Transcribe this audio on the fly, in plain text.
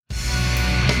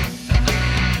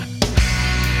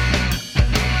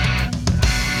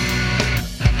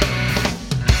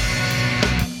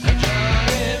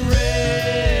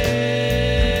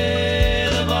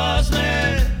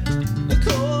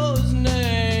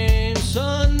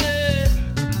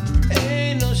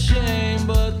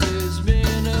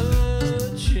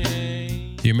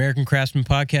American Craftsman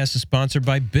Podcast is sponsored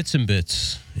by Bits and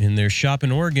Bits. In their shop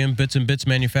in Oregon, Bits and Bits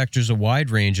manufactures a wide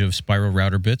range of spiral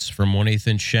router bits from 1/8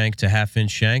 inch shank to 1/2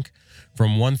 inch shank,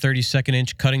 from 1/32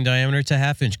 inch cutting diameter to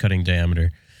 1/2 inch cutting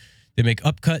diameter. They make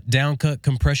upcut, downcut,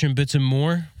 compression bits, and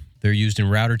more. They're used in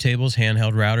router tables,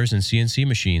 handheld routers, and CNC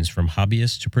machines from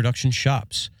hobbyists to production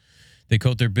shops. They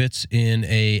coat their bits in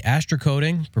a Astra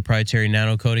coating, proprietary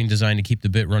nano coating designed to keep the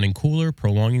bit running cooler,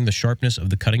 prolonging the sharpness of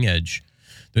the cutting edge.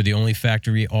 They're the only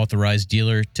factory-authorized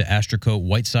dealer to Astra coat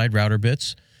white-side router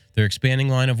bits. Their expanding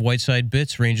line of white-side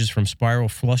bits ranges from spiral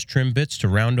flush trim bits to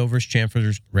roundovers,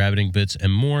 chamfers, rabbiting bits,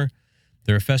 and more.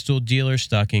 They're a Festool dealer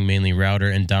stocking mainly router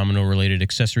and domino-related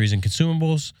accessories and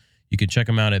consumables. You can check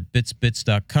them out at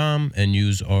bitsbits.com and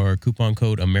use our coupon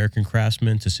code American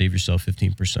Craftsman to save yourself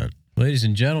 15%. Ladies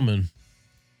and gentlemen,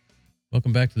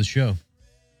 welcome back to the show,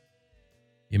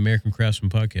 the American Craftsman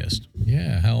Podcast.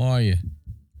 Yeah, how are you?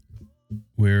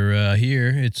 We're here.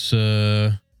 It's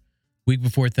week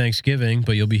before Thanksgiving,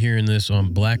 but you'll be hearing this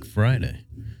on Black Friday.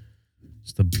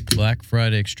 It's the Black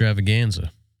Friday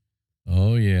Extravaganza.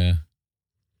 Oh, yeah.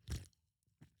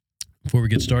 Before we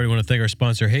get started, I want to thank our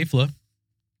sponsor, Hayfla.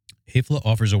 Hayfla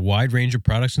offers a wide range of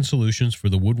products and solutions for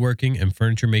the woodworking and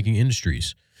furniture-making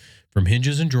industries. From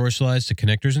hinges and drawer slides to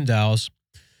connectors and dowels,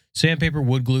 sandpaper,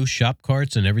 wood glue, shop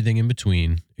carts, and everything in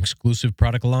between. Exclusive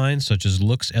product lines such as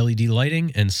Lux LED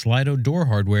lighting and Slido door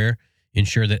hardware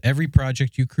ensure that every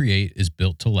project you create is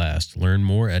built to last. Learn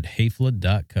more at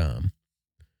hayfla.com.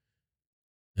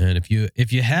 And if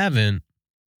you haven't,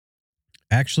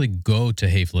 actually go to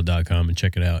hayfla.com and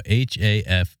check it out.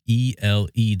 HAFELE.com.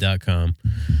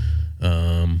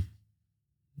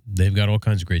 They've got all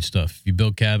kinds of great stuff. If you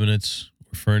build cabinets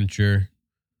or furniture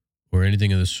or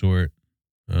anything of the sort,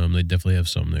 they definitely have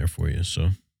something there for you.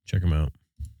 So check them out.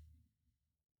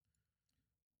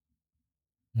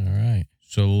 All right.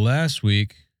 So last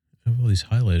week, I have all these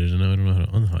highlighted, and I don't know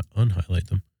how to unhighlight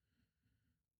them.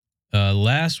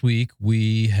 Last week,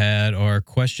 we had our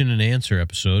question and answer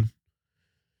episode,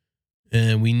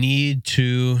 and we need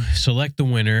to select the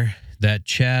winner that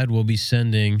Chad will be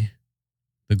sending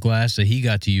the glass that he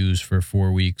got to use for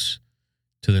 4 weeks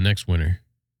to the next winner.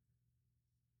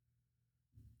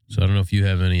 So I don't know if you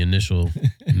have any initial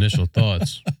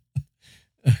thoughts.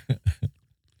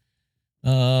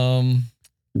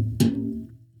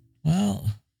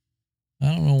 Well, I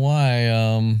don't know why.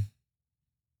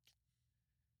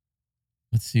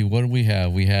 Let's see. What do we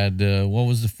have? We had, what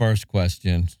was the first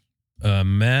question?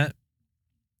 Matt,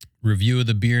 review of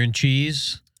the beer and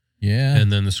cheese. Yeah.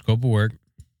 And then the scope of work.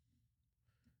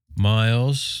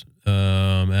 Miles,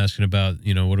 asking about,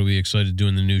 what are we excited to do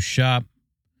in the new shop?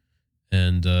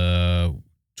 And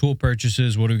tool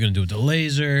purchases. What are we going to do with the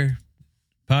laser?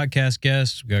 Podcast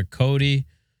guests. We got Cody.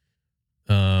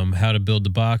 How to build the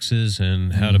boxes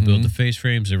and how to build the face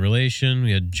frames in relation.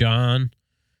 We had John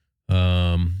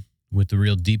with the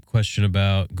real deep question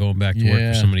about going back to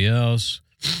work for somebody else.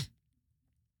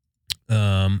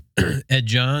 Ed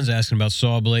Johns asking about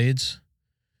saw blades.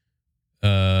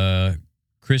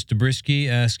 Chris Dobrisky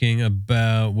asking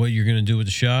about what you're going to do with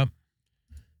the shop.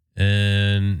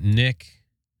 And Nick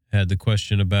had the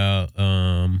question about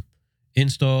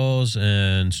installs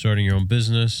and starting your own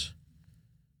business.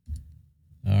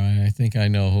 All right, I think I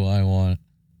know who I'm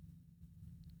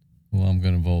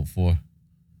going to vote for.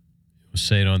 We'll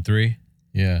say it on 3.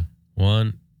 Yeah.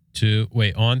 1, 2.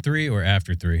 Wait, on 3 or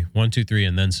after 3? 1, 2, 3,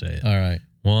 and then say it. All right.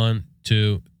 1,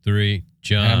 2, 3.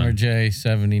 John. Hammer J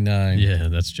 79. Yeah,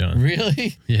 that's John.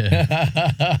 Really?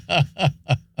 Yeah.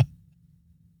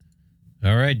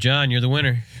 All right, John, you're the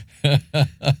winner.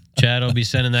 Chad will be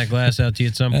sending that glass out to you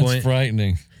at some point. That's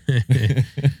frightening.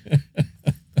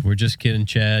 We're just kidding,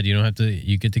 Chad. You don't have to.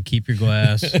 You get to keep your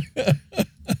glass.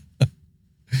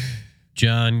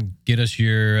 John, get us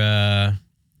your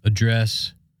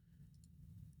address,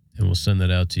 and we'll send that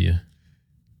out to you.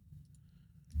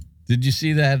 Did you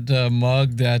see that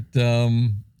mug that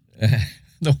the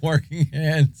Working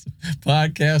Hands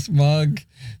podcast mug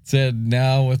said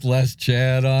now with less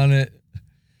Chad on it?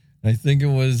 I think it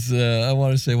was, I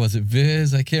want to say, was it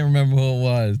Viz? I can't remember who it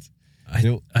was.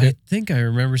 I think I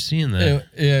remember seeing that.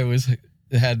 It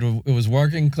was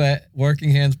Working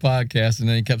Hands podcast, and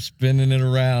then he kept spinning it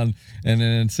around, and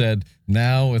then it said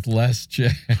now with less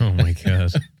Chad. Oh my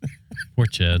God, poor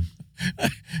Chad.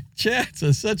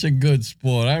 Chad's such a good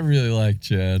sport. I really like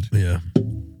Chad. Yeah,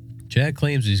 Chad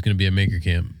claims he's going to be at Maker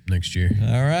Camp next year.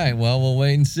 All right, well, we'll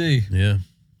wait and see. Yeah,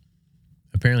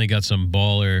 apparently got some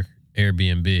baller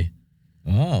Airbnb.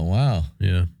 Oh wow.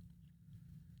 Yeah.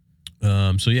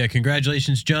 So yeah,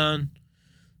 congratulations, John.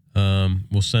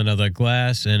 We'll send out that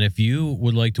glass, and if you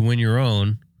would like to win your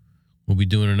own, We'll be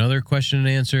doing another question and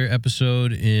answer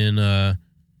episode in.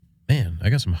 Man, I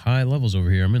got some high levels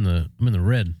over here. I'm in the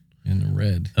red. In the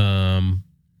red.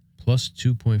 Plus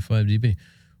 2.5 dB.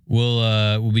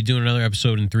 We'll be doing another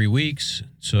episode in 3 weeks.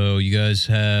 So you guys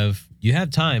have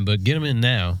time, but get them in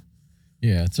now.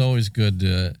 Yeah, it's always good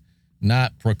to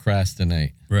not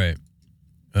procrastinate. Right.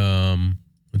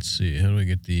 Let's see. How do I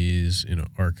get these in an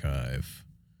archive?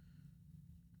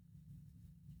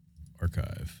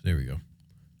 Archive. There we go.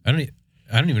 I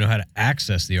don't even know how to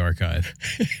access the archive.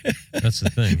 That's the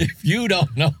thing. If you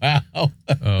don't know how.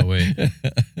 Oh, wait. Oh,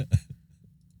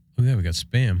 yeah, we got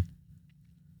spam.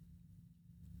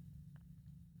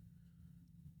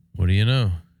 What do you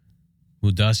know?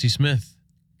 Udasi Smith.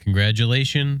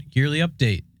 Congratulations. Yearly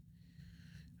update.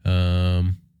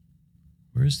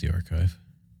 Where's the archive?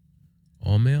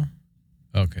 All mail?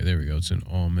 Okay, there we go. It's in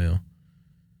all mail.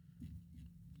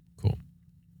 Cool.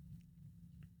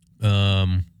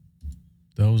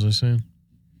 What was I saying?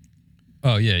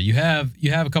 Oh yeah, you have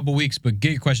a couple weeks, but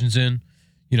get your questions in.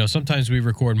 You know, sometimes we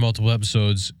record multiple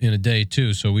episodes in a day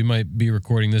too, so we might be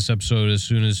recording this episode as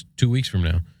soon as 2 weeks from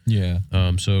now. Yeah.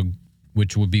 So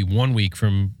which would be 1 week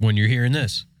from when you're hearing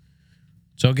this.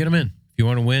 So get them in. If you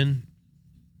want to win,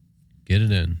 get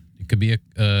it in. It could be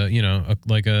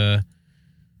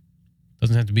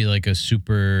doesn't have to be like a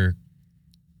super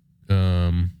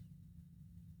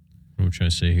what am I trying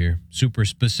to say here? Super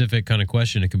specific kind of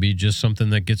question. It could be just something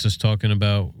that gets us talking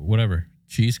about whatever.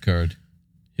 Cheese card.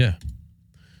 Yeah.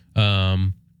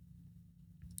 So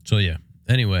yeah.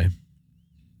 Anyway,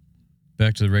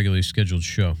 back to the regularly scheduled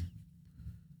show.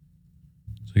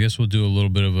 So I guess we'll do a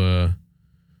little bit of a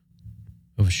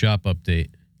shop update.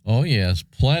 Oh yes,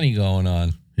 plenty going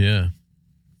on. Yeah.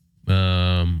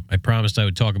 I promised I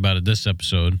would talk about it this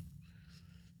episode.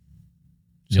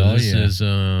 So this is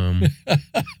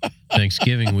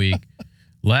Thanksgiving week.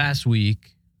 Last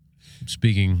week,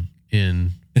 speaking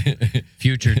in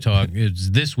future talk, it's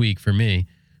this week for me.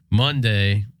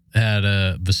 Monday, I had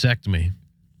a vasectomy.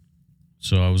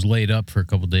 So I was laid up for a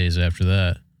couple days after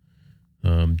that.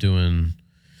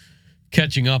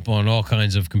 Catching up on all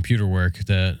kinds of computer work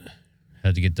that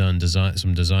had to get done,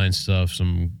 some design stuff,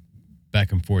 some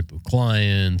back and forth with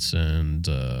clients and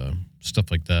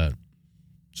stuff like that.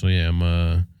 So yeah,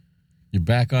 you're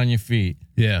back on your feet.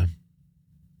 Yeah.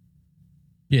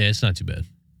 Yeah, it's not too bad.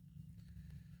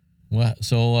 Well,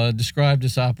 so describe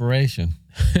this operation.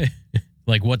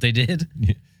 Like what they did?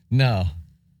 No.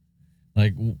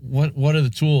 Like what are the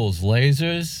tools?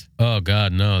 Lasers? Oh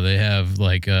God, no. They have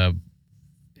like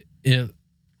do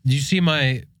you see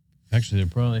my? Actually, they're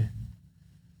probably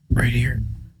right here.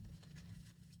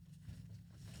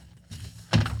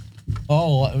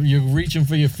 Oh, you're reaching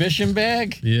for your fishing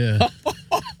bag? Yeah.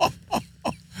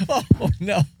 Oh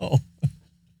no.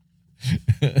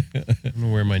 I don't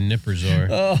know where my nippers are.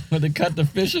 Oh, to cut the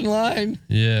fishing line?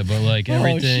 Yeah, but like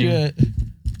everything. Oh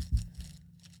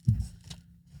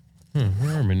shit.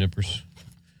 Where are my nippers?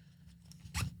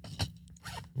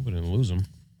 Hope I didn't lose them.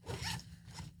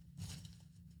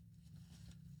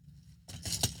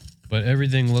 But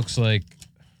everything looks like.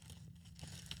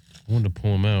 I wanted to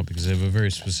pull them out because they have a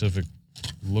very specific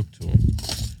look to them.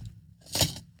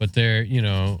 But they're,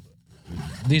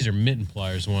 these are mitten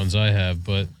pliers, the ones I have,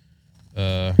 but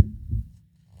let's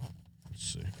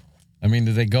see. I mean,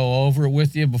 do they go over it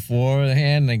with you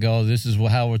beforehand? They go, this is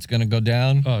how it's going to go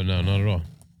down? Oh, no, not at all.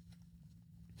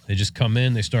 They just come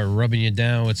in, they start rubbing you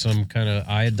down with some kind of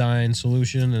iodine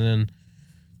solution, and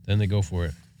then they go for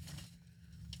it.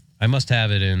 I must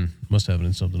have it in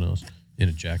something else, in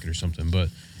a jacket or something, but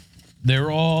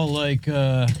they're all like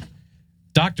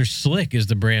Dr. Slick is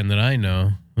the brand that I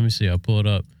know. Let me see, I'll pull it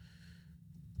up.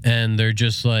 And they're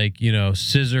just like,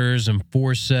 scissors and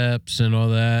forceps and all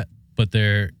that, but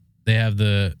they have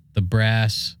the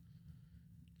brass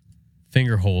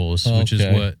finger holes, which is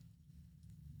what.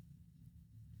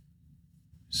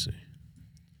 Let's see.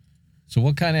 So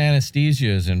what kind of anesthesia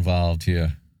is involved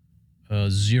here?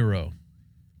 0.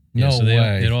 No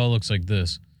way. It all looks like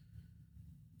this.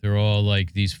 They're all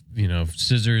like these,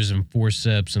 scissors and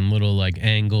forceps and little like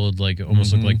angled, like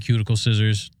almost look like cuticle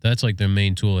scissors. That's like their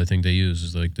main tool I think they use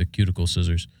is like the cuticle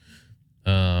scissors.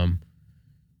 So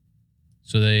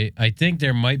I think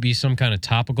there might be some kind of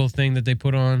topical thing that they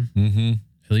put on. Mm-hmm.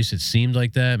 At least it seemed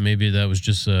like that. Maybe that was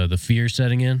just the fear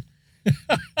setting in.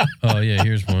 Oh yeah,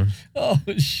 here's one. Oh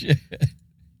shit!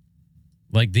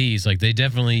 Like these, like they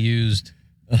definitely used.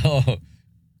 Oh,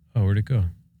 where'd it go?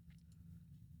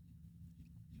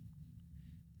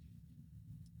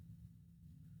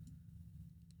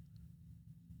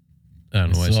 I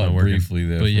don't know why it's not working. Briefly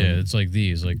there, but yeah, it's like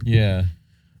these, like yeah.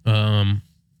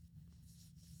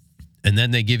 And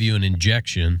then they give you an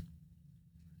injection.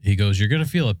 He goes, you're going to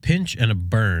feel a pinch and a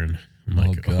burn. I'm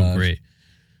like, oh, great.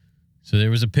 So there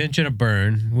was a pinch and a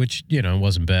burn, which,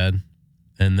 wasn't bad.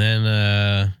 And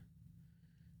then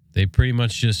they pretty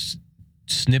much just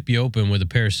snip you open with a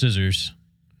pair of scissors,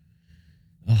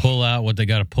 pull out what they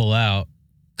got to pull out,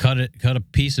 cut a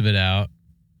piece of it out,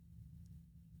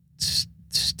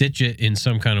 stitch it in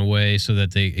some kind of way so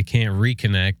that it can't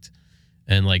reconnect,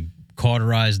 and like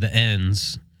cauterize the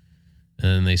ends,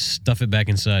 and then they stuff it back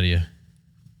inside of you.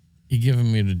 You're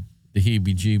giving me the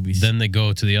heebie-jeebies. Then they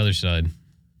go to the other side.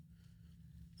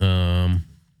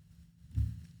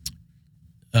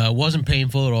 Wasn't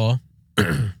painful at all.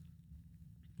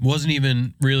 Wasn't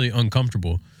even really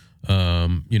uncomfortable.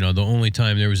 The only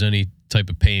time there was any type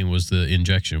of pain was the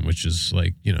injection, which is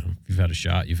like, if you've had a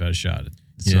shot, you've had a shot.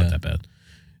 It's not that bad.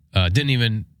 Didn't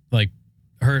even like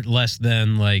hurt less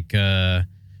than like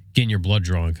getting your blood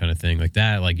drawn kind of thing. Like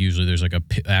that, like usually there's like a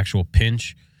actual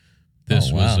pinch.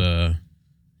 This was,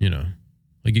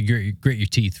 like you grit your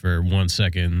teeth for 1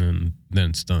 second and then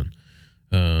it's done.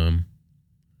 And,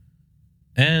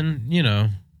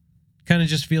 kind of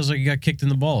just feels like you got kicked in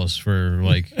the balls for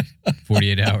like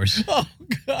 48 hours. Oh,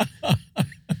 God.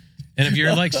 And if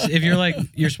you're like,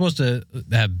 you're supposed to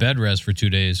have bed rest for 2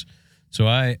 days. So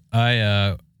I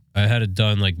had it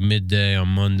done like midday on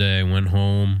Monday. I went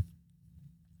home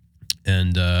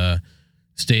and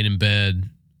stayed in bed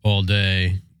all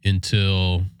day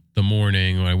until the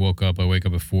morning when I woke up. I wake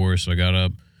up at 4, so I got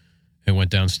up and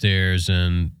went downstairs,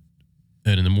 and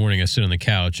in the morning I sit on the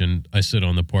couch, and I sit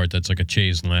on the part that's like a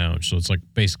chaise lounge. So it's like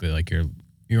basically like you're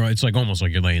it's like almost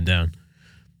like you're laying down.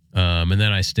 And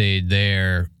then I stayed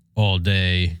there all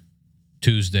day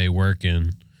Tuesday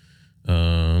working.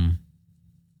 And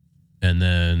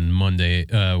then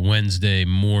Wednesday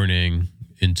morning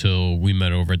until we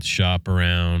met over at the shop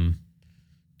around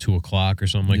 2:00 or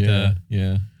something like that.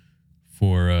 Yeah.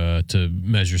 To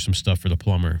measure some stuff for the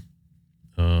plumber.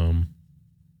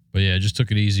 But yeah, I just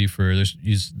took it easy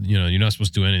you're not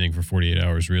supposed to do anything for 48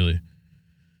 hours really.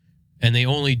 And they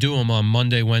only do them on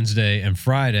Monday, Wednesday, and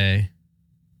Friday,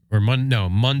 or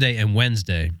Monday and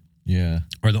Wednesday. Yeah.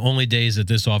 Are the only days that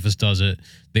this office does it.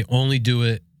 They only do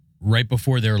it right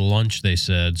before their lunch, they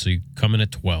said. So you come in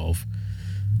at 12.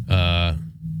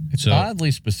 It's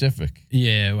oddly specific.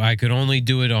 Yeah, I could only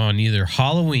do it on either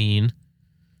Halloween,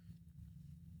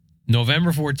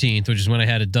 November 14th, which is when I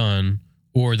had it done,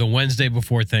 or the Wednesday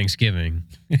before Thanksgiving.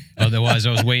 Otherwise,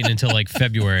 I was waiting until like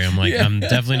February. I'm like, I'm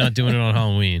definitely not doing it on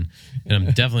Halloween, and I'm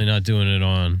definitely not doing it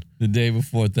on the day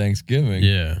before Thanksgiving.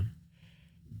 Yeah.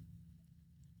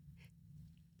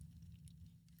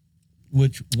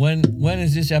 Which when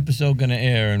is this episode going to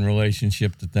air in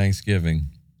relationship to Thanksgiving?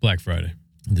 Black Friday.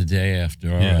 The day after.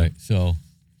 All right. So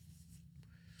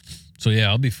yeah,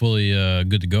 I'll be fully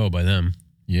good to go by then.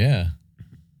 Yeah.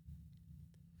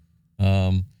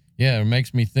 It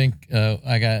makes me think.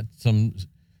 I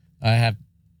have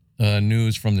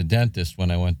news from the dentist when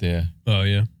I went there. Oh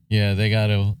yeah. Yeah, they got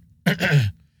to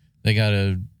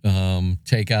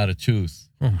take out a tooth.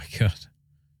 Oh my God.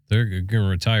 They're going to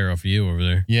retire off of you over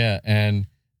there. Yeah, and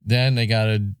then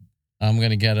I'm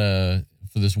going to get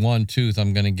for this one tooth,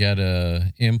 I'm going to get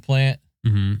a implant.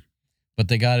 Mm-hmm. But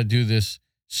they got to do this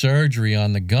surgery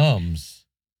on the gums.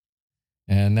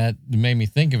 And that made me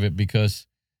think of it because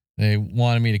they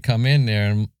wanted me to come in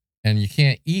there and you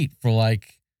can't eat for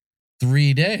like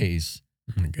 3 days.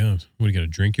 Oh my God. What, you got to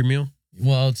drink your meal?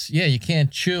 Well, you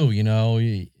can't chew,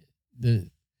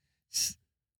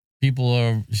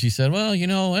 she said,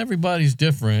 well, everybody's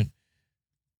different.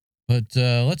 But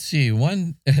let's see,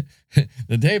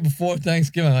 the day before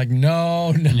Thanksgiving, I'm like,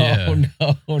 no.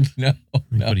 What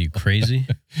are you, crazy?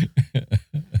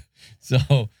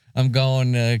 So I'm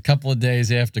going a couple of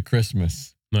days after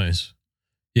Christmas. Nice.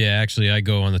 Yeah, actually, I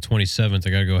go on the 27th. I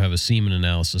got to go have a semen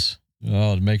analysis.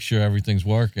 Oh, to make sure everything's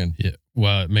working. Yeah.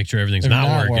 Well, make sure everything's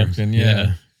not working.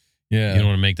 Yeah. You don't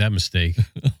want to make that mistake.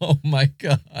 Oh, my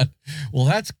God. Well,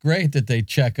 that's great that they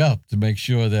check up to make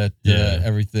sure that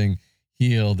everything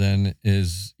healed and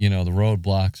is, the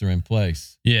roadblocks are in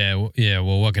place. Yeah.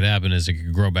 Well, what could happen is it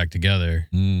could grow back together.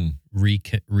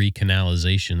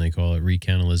 Recanalization, they call it.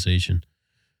 Recanalization.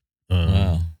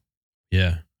 Wow.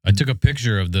 Yeah. I took a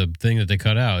picture of the thing that they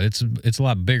cut out. It's a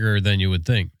lot bigger than you would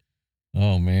think.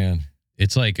 Oh, man.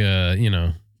 It's like, like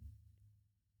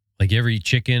you ever eat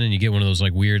chicken and you get one of those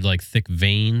like weird, like thick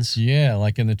veins? Yeah,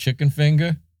 like in the chicken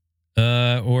finger?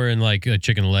 Or in like a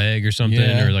chicken leg or something,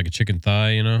 or like a chicken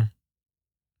thigh,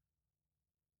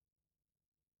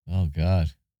 Oh,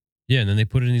 God. Yeah, and then they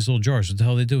put it in these little jars. What the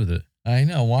hell do they do with it? I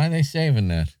know. Why are they saving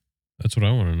that? That's what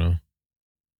I want to know.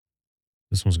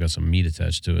 This one's got some meat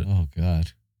attached to it. Oh,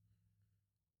 God.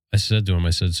 I said to him,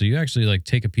 I said, so you actually like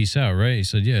take a piece out, right? He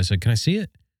said, yeah. I said, can I see it?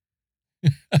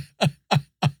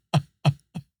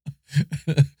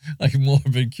 Like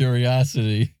morbid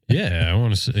curiosity. Yeah, I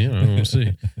want to see. I want to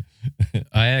see.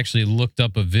 I actually looked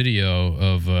up a video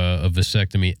of a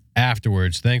vasectomy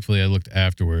afterwards. Thankfully, I looked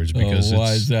afterwards because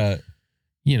why is that?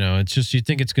 It's just you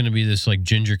think it's going to be this like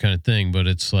ginger kind of thing, but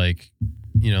it's like,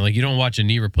 like you don't watch a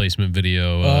knee replacement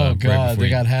video. Oh God, right they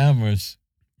got hammers.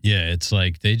 Yeah, it's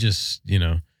like they just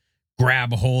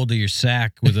grab a hold of your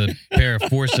sack with a pair of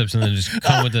forceps and then just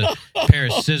come with a pair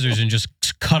of scissors and just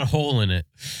cut a hole in it.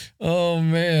 Oh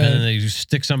man! And then they just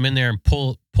stick something in there and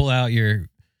pull out your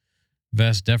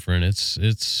vas deferens.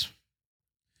 It's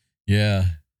yeah.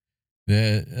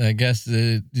 I guess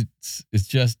it's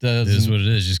just it is what it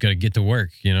is. You just got to get to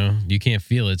work. You can't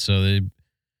feel it, so they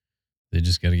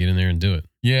just got to get in there and do it.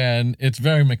 Yeah, and it's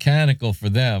very mechanical for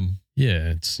them.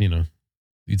 Yeah, it's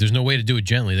there's no way to do it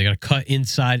gently. They got to cut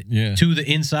inside to the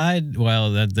inside.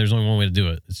 Well, there's only one way to do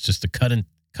it. It's just to cut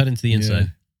into the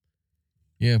inside.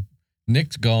 Yeah,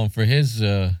 Nick's going for his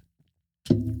little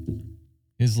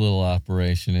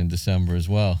operation in December as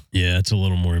well. Yeah, it's a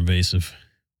little more invasive.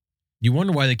 You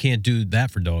wonder why they can't do that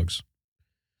for dogs.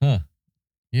 Huh.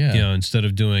 Yeah. Instead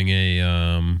of doing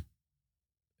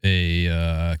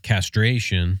a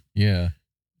castration. Yeah.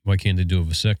 Why can't they do a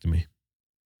vasectomy?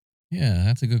 Yeah,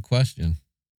 that's a good question.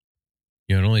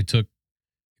 It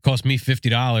cost me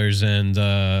 $50 and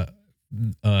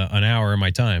an hour of my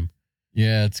time.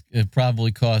 Yeah, it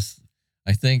probably costs,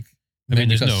 I think.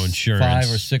 There's no insurance.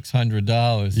 $500 or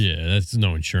 $600. Yeah, that's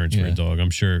no insurance for a dog. I'm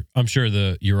sure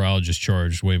the urologist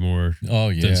charged way more than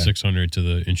 $600 to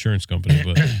the insurance company.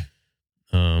 But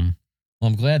well,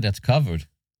 I'm glad that's covered.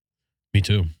 Me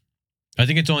too. I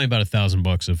think it's only about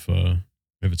 $1,000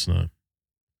 if it's not.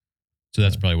 So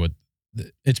that's probably what.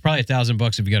 It's probably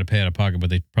 $1,000 if you got to pay out of pocket, but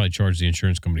they probably charge the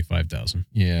insurance company $5,000.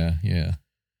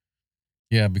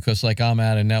 Yeah, because like I'm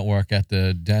out of network at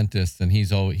the dentist, and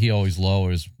he always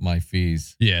lowers my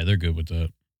fees. Yeah, they're good with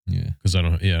that. Yeah, because I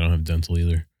don't have dental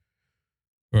either.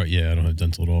 Right? Yeah, I don't have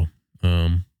dental at all.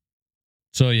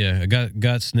 So yeah, I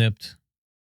got snipped.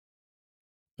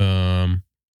 I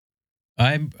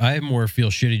more feel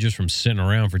shitty just from sitting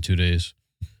around for 2 days.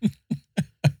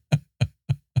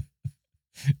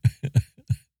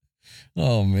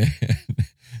 Oh man,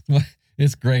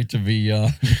 it's great to be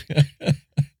young.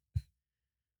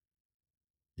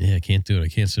 Yeah, I can't do it. I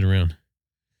can't sit around.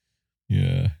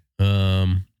 Yeah.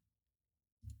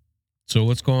 So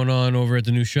what's going on over at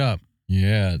the new shop?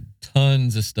 Yeah,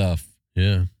 tons of stuff.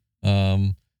 Yeah.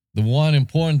 The one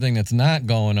important thing that's not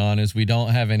going on is we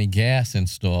don't have any gas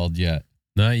installed yet.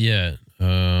 Not yet.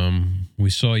 We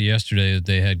saw yesterday that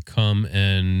they had come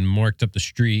and marked up the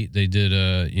street. They did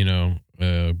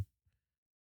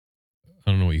I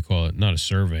don't know what you call it, not a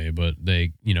survey, but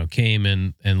they, came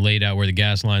and laid out where the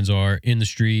gas lines are in the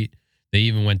street. They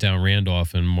even went down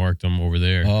Randolph and marked them over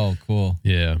there. Oh, cool.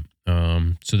 Yeah.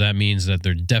 So that means that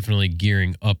they're definitely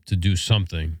gearing up to do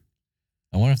something.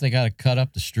 I wonder if they got to cut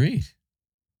up the street.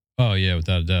 Oh, yeah,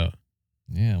 without a doubt.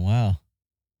 Yeah, wow.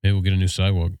 Maybe we'll get a new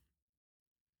sidewalk.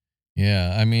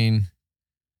 Yeah, the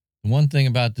one thing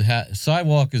about the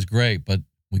sidewalk is great, but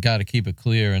we got to keep it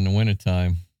clear in the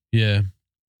wintertime. Yeah.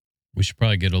 We should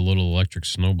probably get a little electric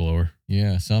snowblower.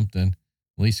 Yeah, something.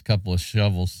 At least a couple of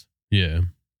shovels. Yeah.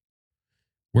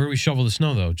 Where do we shovel the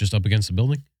snow, though? Just up against the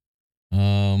building?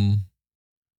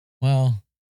 Well,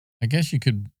 I guess you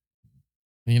could.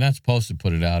 You're not supposed to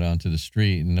put it out onto the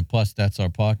street, and plus that's our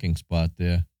parking spot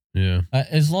there. Yeah.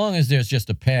 As long as there's just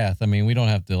a path. We don't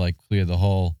have to clear the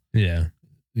whole. Yeah.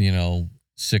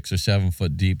 6 or 7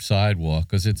 foot deep sidewalk,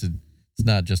 because it's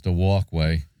not just a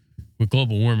walkway. With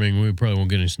global warming, we probably won't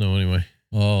get any snow anyway.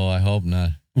 Oh, I hope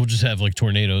not. We'll just have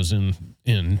tornadoes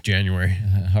in January.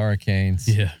 Hurricanes.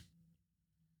 Yeah.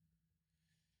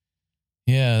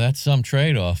 Yeah, that's some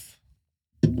trade-off.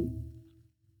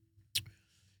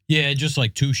 Yeah, just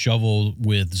 2 shovel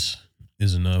widths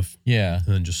is enough. Yeah.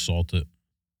 And then just salt it.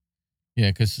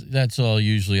 Yeah, because that's all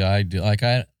usually I do.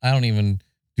 I don't even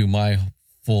do my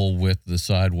full width of the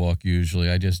sidewalk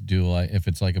usually. I just do if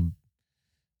it's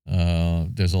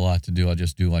there's a lot to do, I'll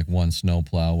just do one snow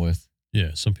plow width.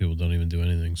 Yeah, some people don't even do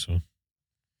anything, so.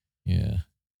 Yeah.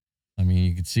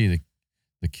 You can see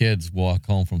the kids walk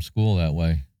home from school that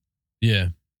way. Yeah.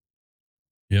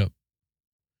 Yep.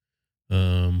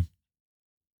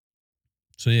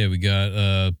 So yeah, we got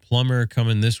a plumber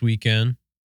coming this weekend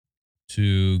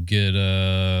to get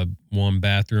one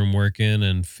bathroom working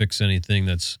and fix anything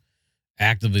that's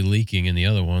actively leaking in the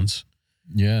other ones.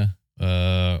 Yeah.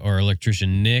 Our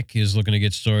electrician Nick is looking to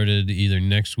get started either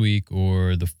next week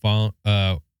or the fall.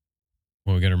 Well,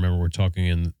 we got to remember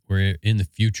we're in the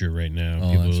future right now. Oh,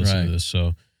 People that's listen right. to this,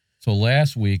 so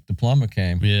last week the plumber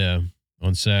came. yeah,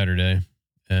 on Saturday,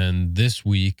 and this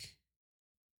week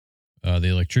the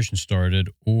electrician started,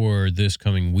 or this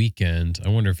coming weekend. I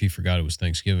wonder if he forgot it was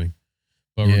Thanksgiving.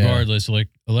 But regardless,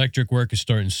 electric work is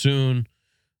starting soon.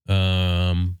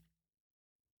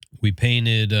 We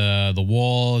painted the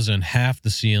walls and half the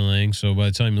ceiling. So by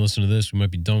the time you listen to this, we might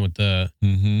be done with that.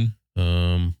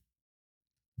 Mm-hmm.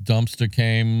 Dumpster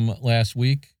came last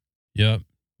week. Yep.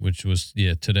 Which was,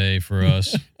 today for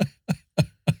us.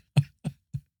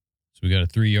 So we got a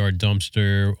 3-yard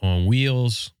dumpster on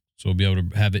wheels. So we'll be able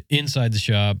to have it inside the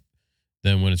shop.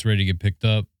 Then when it's ready to get picked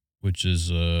up, which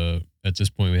is at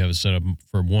this point we have it set up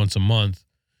for once a month,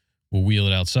 we'll wheel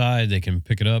it outside. They can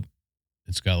pick it up.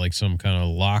 It's got like some kind of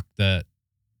lock that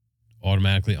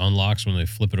automatically unlocks when they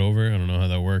flip it over. I don't know how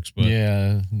that works, but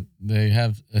yeah, they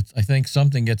have. I think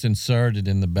something gets inserted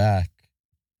in the back.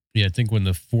 Yeah, I think when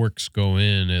the forks go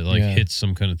in, it hits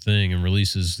some kind of thing and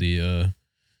releases the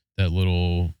that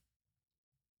little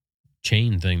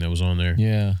chain thing that was on there.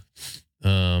 Yeah,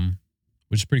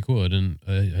 which is pretty cool. I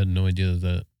had no idea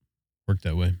that worked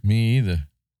that way. Me either.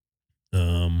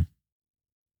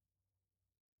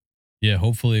 Yeah,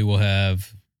 hopefully we'll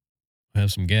have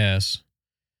some gas.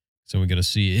 So we got to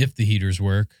see if the heaters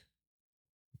work.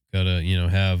 Got to,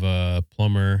 have a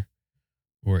plumber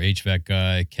or HVAC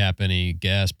guy cap any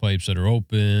gas pipes that are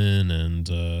open and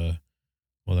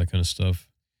all that kind of stuff.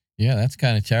 Yeah, that's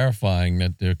kind of terrifying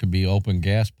that there could be open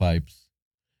gas pipes.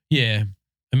 Yeah.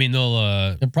 I mean,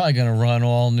 they're probably going to run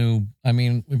all new. I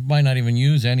mean, we might not even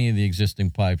use any of the existing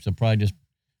pipes. They'll probably just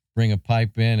bring a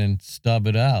pipe in and stub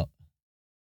it out.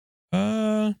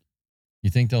 You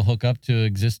think they'll hook up to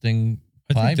existing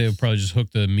pipes? I think they'll probably just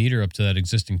hook the meter up to that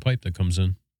existing pipe that comes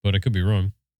in, but I could be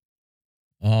wrong.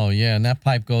 Oh, yeah, and that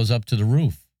pipe goes up to the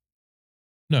roof.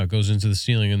 No, it goes into the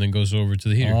ceiling and then goes over to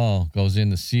the heater. Oh, goes in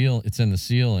the seal. It's in the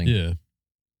ceiling. Yeah.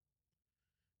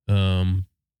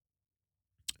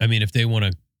 I mean, if they want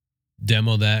to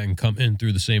demo that and come in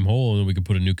through the same hole, then we could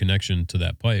put a new connection to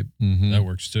that pipe. Mm-hmm. That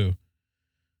works too.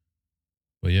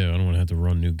 But yeah, I don't want to have to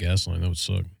run new gas line. That would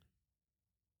suck.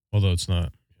 Although it's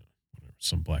not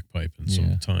some black pipe and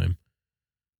some time.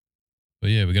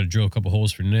 But yeah, we got to drill a couple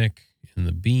holes for Nick in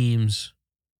the beams.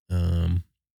 So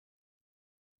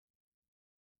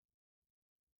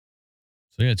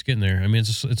yeah, it's getting there. I mean,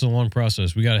 it's a long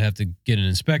process. We got to have to get an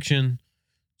inspection.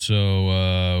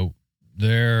 So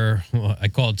I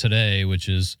called today, which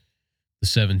is the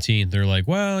 17th. They're like,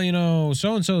 well,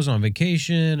 so-and-so's on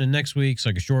vacation and next week's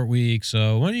like a short week.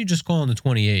 So why don't you just call on the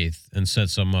 28th and set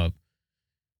some up?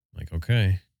 I'm like,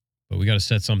 okay. But we got to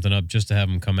set something up just to have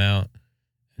them come out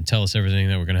and tell us everything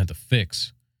that we're going to have to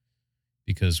fix.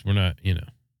 Because we're not,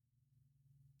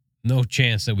 no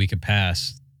chance that we could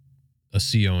pass a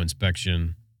CO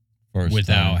inspection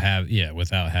without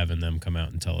having them come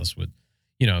out and tell us what,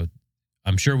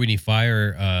 I'm sure we need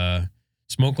fire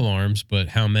smoke alarms, but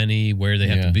how many, where they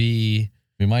have to be.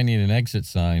 We might need an exit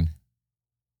sign.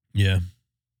 Yeah.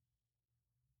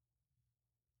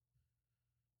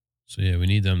 So yeah, we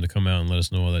need them to come out and let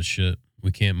us know all that shit.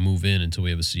 We can't move in until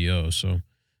we have a CO,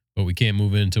 but we can't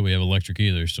move in until we have electric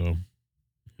either. So,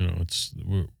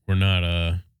 we're not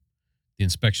the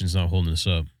inspection's not holding us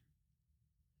up.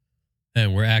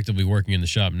 And we're actively working in the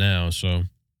shop now, so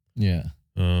yeah.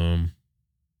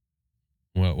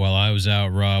 While I was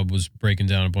out, Rob was breaking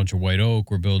down a bunch of white oak.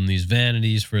 We're building these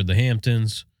vanities for the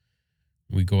Hamptons.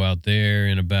 We go out there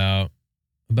in about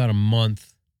a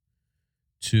month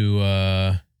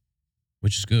to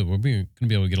which is good. We're going to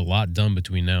be able to get a lot done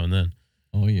between now and then.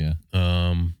 Oh yeah.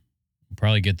 We'll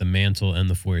probably get the mantle and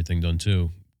the foyer thing done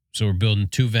too. So we're building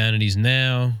 2 vanities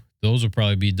now. Those will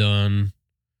probably be done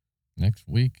next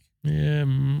week. Yeah,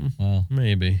 well,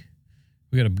 maybe.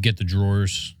 We got to get the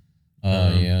drawers.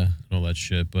 Yeah. And all that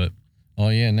shit, but. Oh,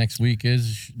 yeah, next week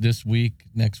is this week.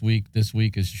 Next week, this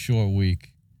week is a short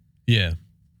week. Yeah.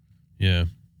 Yeah.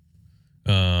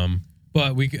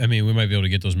 But we might be able to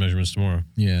get those measurements tomorrow.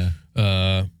 Yeah.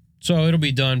 So it'll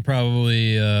be done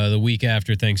probably the week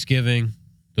after Thanksgiving.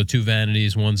 The 2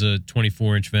 vanities. One's a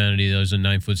 24-inch vanity. There's a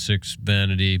 9'6"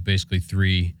 vanity. Basically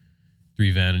three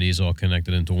vanities all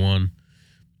connected into one.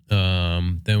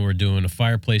 Then we're doing a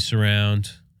fireplace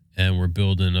surround, and we're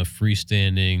building a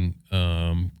freestanding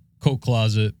coat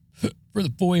closet for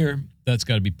the foyer. That's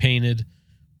got to be painted.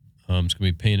 It's going to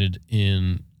be painted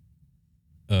in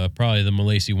probably the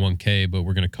Malaysia 1K, but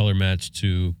we're going to color match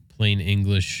to plain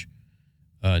English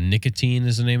Nicotine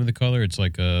is the name of the color. It's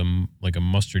like a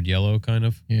mustard yellow kind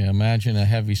of. Yeah, imagine a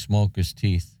heavy smoker's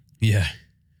teeth. Yeah.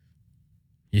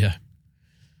 Yeah.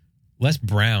 Less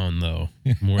brown though,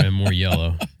 more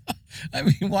yellow. I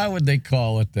mean, why would they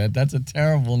call it that? That's a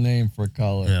terrible name for a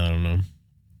color. Yeah, I don't know.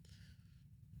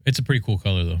 It's a pretty cool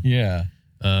color though. Yeah.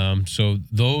 So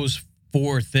those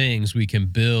 4 things we can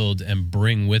build and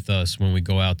bring with us when we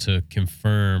go out to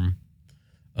confirm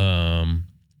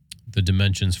the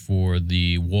dimensions for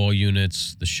the wall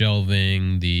units, the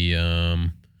shelving, the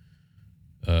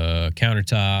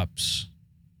countertops,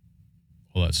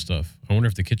 all that stuff. I wonder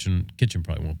if the kitchen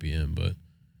probably won't be in, but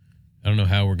I don't know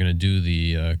how we're going to do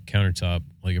the countertop.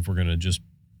 Like if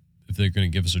they're going to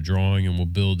give us a drawing and we'll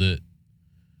build it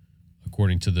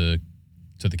according to the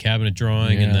cabinet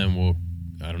drawing, and then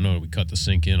I don't know, we cut the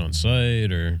sink in on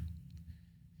site or.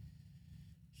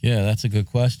 Yeah, that's a good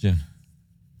question.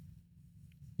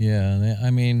 Yeah,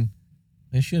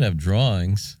 they should have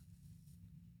drawings.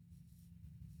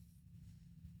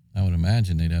 I would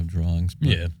imagine they'd have drawings. But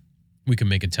yeah. We can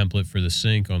make a template for the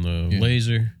sink on the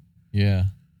laser. Yeah.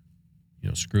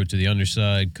 Screw it to the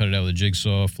underside, cut it out with a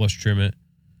jigsaw, flush trim it.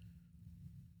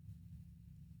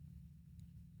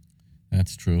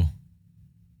 That's true.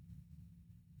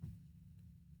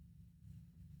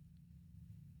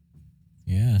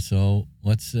 Yeah, so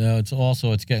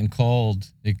it's getting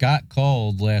cold. It got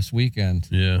cold last weekend.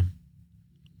 Yeah.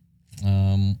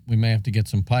 We may have to get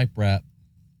some pipe wrap.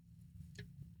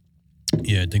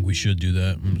 Yeah, I think we should do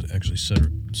that. I'm gonna actually set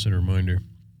a reminder.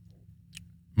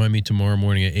 Remind me tomorrow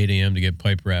morning at 8 a.m. to get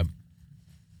pipe wrap.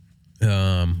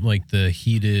 Like the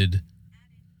heated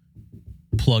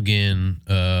plug-in,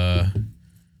 the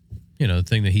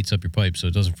thing that heats up your pipe so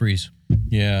it doesn't freeze.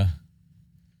 Yeah.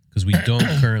 Because we don't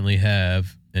currently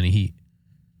have any heat.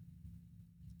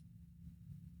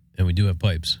 And we do have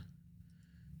pipes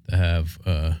that have,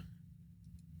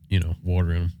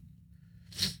 water in them.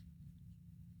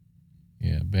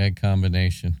 Yeah, bad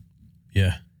combination.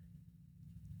 Yeah.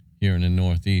 Here in the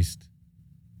Northeast.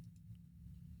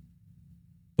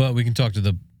 But we can talk to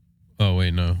the... Oh,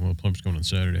 wait, no. Well, plumber's going on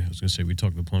Saturday. I was going to say we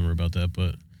talked to the plumber about that,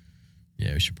 but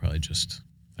yeah, we should probably just...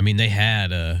 I mean, they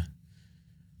had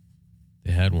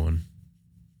one.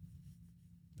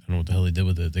 I don't know what the hell they did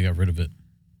with it. They got rid of it.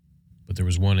 But there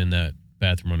was one in that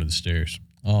bathroom under the stairs.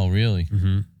 Oh, really?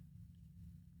 Mm-hmm.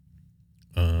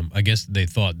 I guess they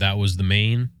thought that was the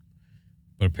main,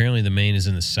 but apparently the main is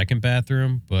in the second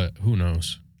bathroom, but who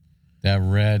knows? That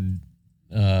red...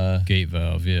 gate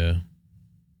valve, yeah.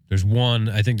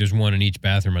 I think there's one in each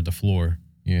bathroom at the floor.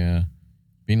 Yeah.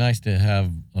 Be nice to have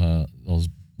those,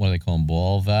 what do they call them,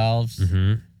 ball valves?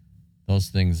 Mm-hmm. Those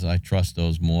things, I trust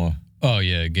those more. Oh,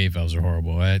 yeah, gate valves are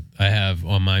horrible. I have,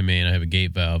 on my main, I have a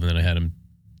gate valve, and then I had them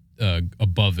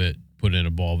above it, put in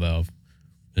a ball valve,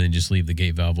 and then just leave the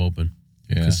gate valve open.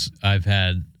 Yeah. Because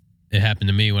it happened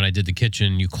to me when I did the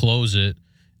kitchen, you close it,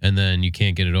 and then you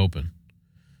can't get it open.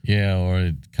 Yeah, or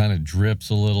it kind of drips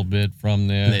a little bit from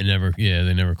there. They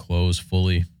never close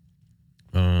fully.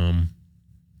 So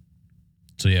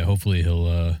yeah, hopefully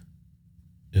he'll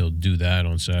do that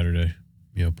on Saturday.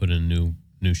 Put in a new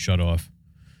shutoff.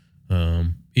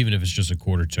 Even if it's just a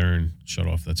quarter turn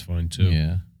shutoff, that's fine too.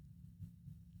 Yeah.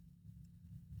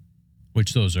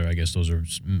 Which those are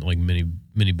like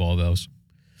mini ball valves.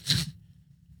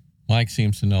 Mike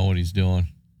seems to know what he's doing.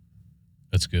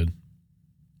 That's good.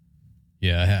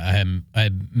 Yeah, I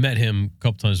met him a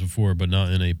couple times before, but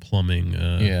not in a plumbing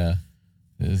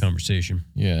conversation.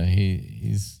 Yeah,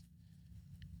 he's.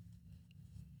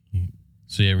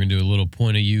 So yeah, we're gonna do a little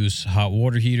point of use hot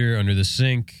water heater under the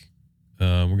sink.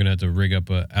 We're gonna have to rig up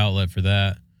an outlet for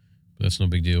that, but that's no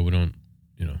big deal. We don't,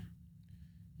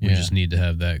 we just need to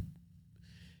have that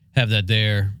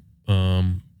there.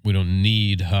 We don't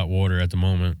need hot water at the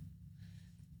moment.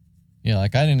 Yeah,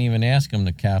 like I didn't even ask him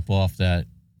to cap off that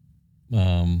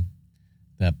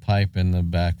pipe in the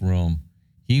back room.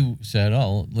 He said,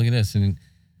 "Oh, look at this," and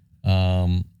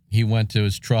he went to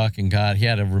his truck and he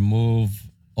had to remove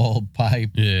old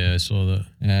pipe. Yeah, I saw that.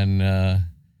 And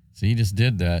so he just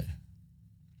did that.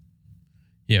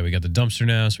 Yeah, we got the dumpster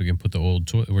now, so we can put the old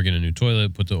toilet. We're getting a new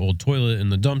toilet. Put the old toilet in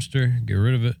the dumpster. Get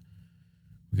rid of it.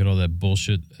 We got all that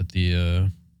bullshit at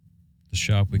the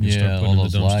shop. We can start putting in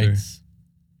the dumpster. Lights.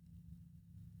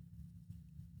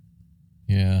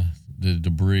 Yeah, the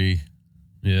debris.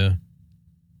 Yeah.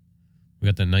 We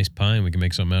got that nice pine we can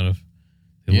make something out of.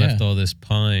 They left all this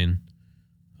pine.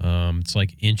 It's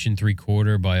like 1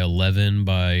 3/4 by 11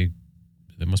 by,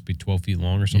 that must be 12 feet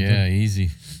long or something. Yeah, easy.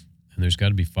 And there's got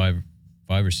to be five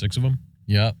or six of them.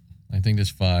 Yep, I think there's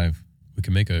 5. We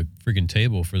can make a freaking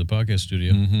table for the podcast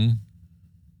studio. Mm-hmm.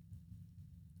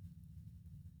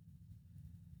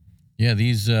 Yeah,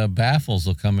 these baffles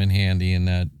will come in handy in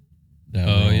that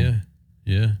room.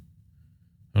 Yeah.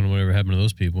 I don't know whatever happened to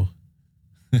those people.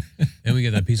 And we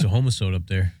got that piece of homicide up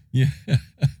there. Yeah.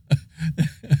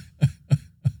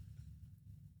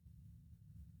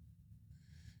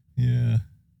 Yeah.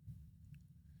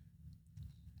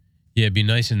 Yeah, it'd be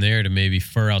nice in there to maybe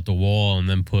fur out the wall and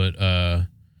then put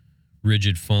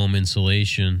rigid foam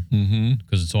insulation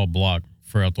because it's all block.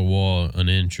 Fur out the wall an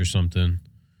inch or something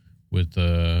with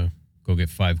go get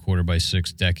 5/4 by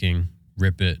 6 decking,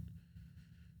 rip it,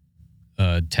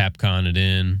 Tapcon it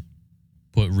in,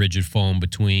 put rigid foam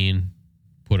between,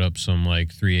 put up some like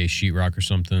 3A sheetrock or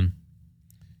something.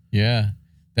 Yeah.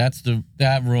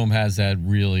 That room has that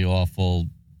really awful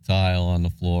tile on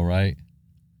the floor, right?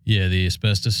 Yeah, the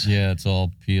asbestos. Yeah, it's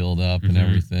all peeled up and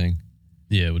everything.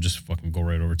 Yeah, we'll just fucking go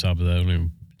right over top of that.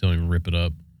 Don't even rip it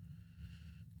up.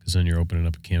 Because then you're opening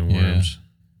up a can of worms.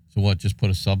 So what, just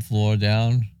put a subfloor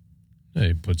down? Yeah,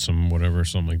 you put some whatever,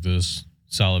 something like this.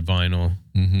 Solid vinyl.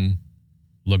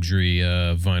 Luxury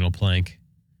vinyl plank.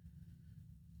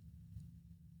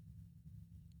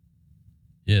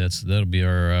 Yeah, that'll be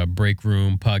our break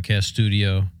room podcast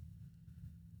studio.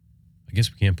 I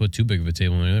guess we can't put too big of a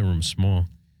table in there. That room's small.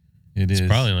 It's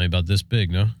probably only about this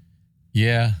big, no?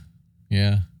 Yeah.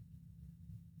 Yeah.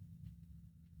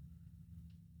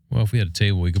 Well, if we had a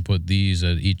table, we could put these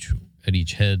at each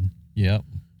head. Yep.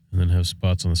 And then have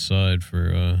spots on the side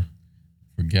for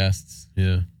guests.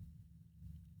 Yeah.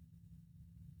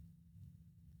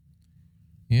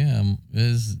 Yeah.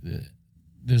 Is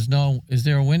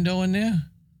there a window in there?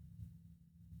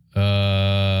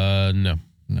 No.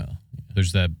 No.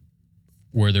 There's that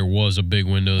where there was a big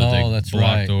window that they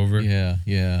blocked over. Yeah,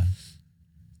 yeah.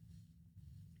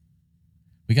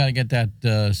 We got to get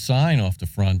that sign off the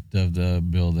front of the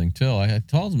building, too. I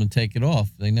told them to take it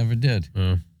off. They never did.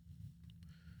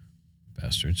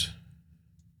 Bastards.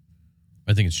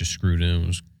 I think it's just screwed in.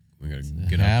 We got to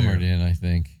get hammered in, I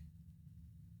think.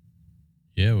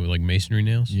 Yeah, with like masonry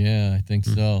nails? Yeah, I think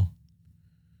so.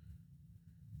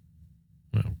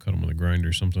 Well, cut them with a grinder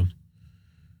or something.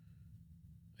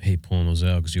 I hate pulling those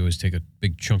out because you always take a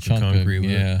big chunk of concrete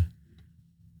with it.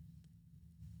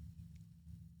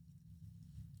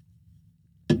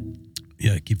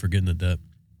 Yeah, I keep forgetting that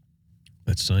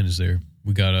sign is there.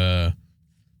 We got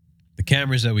the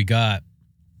cameras that we got.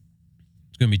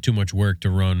 It's going to be too much work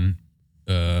to run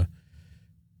PoE,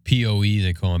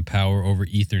 they call them, power over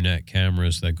Ethernet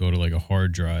cameras that go to like a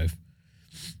hard drive.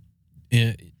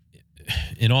 In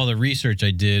all the research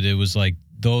I did, it was like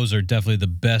those are definitely the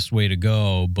best way to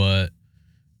go, but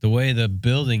the way the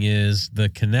building is, the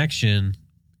connection,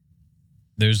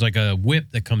 there's like a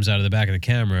whip that comes out of the back of the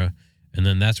camera, and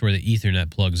then that's where the Ethernet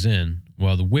plugs in.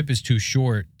 Well, the whip is too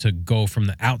short to go from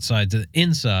the outside to the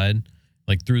inside,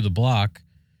 like through the block.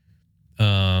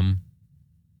 So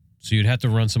you'd have to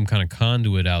run some kind of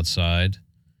conduit outside.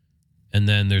 And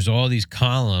then there's all these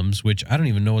columns, which I don't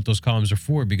even know what those columns are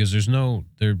for because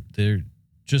they're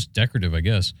just decorative, I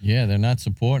guess. Yeah, they're not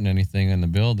supporting anything in the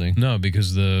building. No,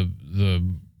 because the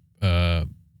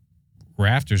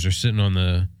rafters are sitting on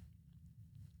the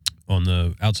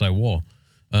outside wall.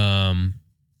 What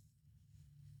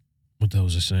the hell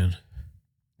was I saying?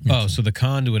 Oh, so the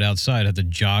conduit outside had to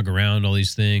jog around all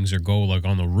these things or go like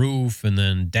on the roof and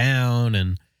then down,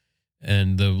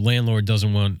 and the landlord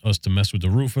doesn't want us to mess with the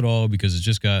roof at all because it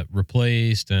just got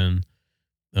replaced, and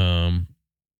so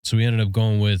we ended up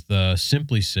going with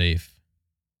Simply Safe.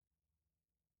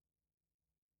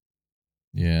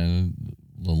 Yeah,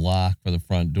 the lock for the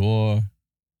front door.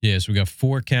 Yeah, so we got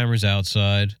 4 cameras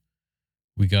outside.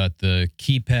 We got the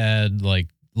keypad like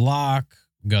lock.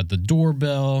 We got the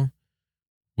doorbell,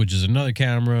 which is another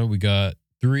camera. We got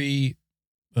 3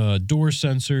 door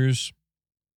sensors.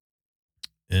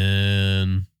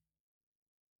 And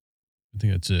I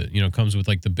think that's it. It comes with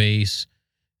like the base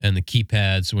and the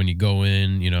keypad. So when you go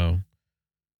in, you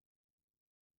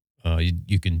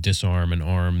can disarm and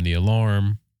arm the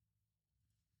alarm.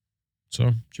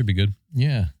 So should be good.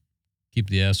 Yeah. Keep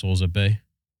the assholes at bay.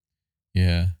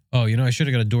 Yeah. Oh, I should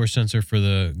have got a door sensor for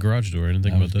the garage door. I didn't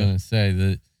think about that. I was going to say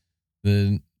that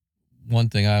the one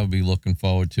thing I would be looking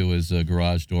forward to is a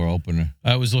garage door opener.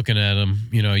 I was looking at them.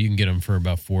 You can get them for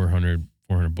about $400.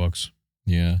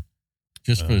 Yeah.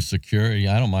 Just for security.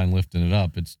 I don't mind lifting it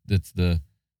up. It's the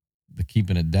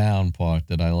keeping it down part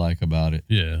that I like about it.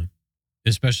 Yeah.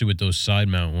 Especially with those side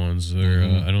mount ones.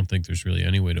 I don't think there's really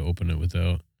any way to open it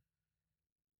without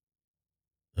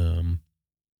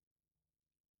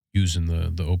using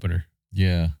the opener.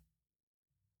 Yeah.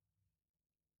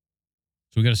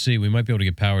 So we got to see. We might be able to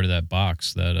get power to that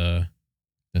box that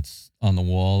that's on the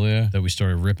wall there. that we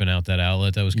started ripping out that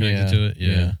outlet that was connected to it.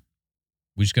 Yeah.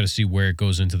 We just got to see where it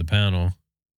goes into the panel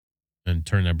and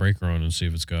turn that breaker on and see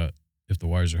if the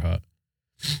wires are hot.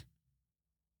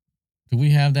 Do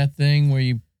we have that thing where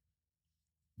you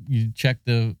check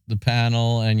the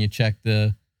panel and you check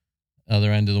the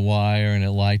other end of the wire and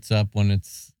it lights up when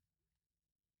it's...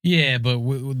 Yeah, but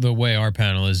the way our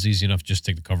panel is easy enough to just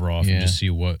take the cover off and just see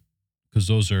because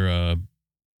those are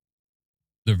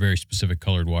they're very specific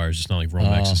colored wires. It's not like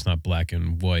Romex. It's not black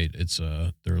and white. It's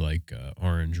they're like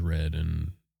orange, red,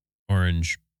 and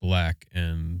orange, black,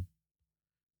 and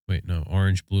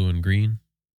orange, blue, and green,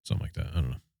 something like that. I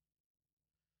don't know.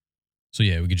 So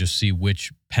yeah, we could just see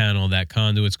which panel that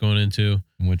conduit's going into,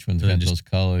 and which one's got those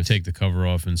colors. Take the cover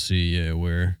off and see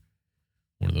where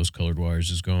one of those colored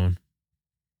wires is going.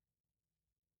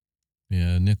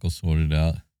 Yeah, Nick will sort it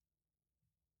out.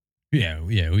 Yeah,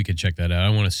 we could check that out. I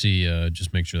want to see,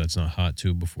 just make sure that's not hot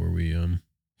too before we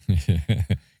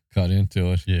cut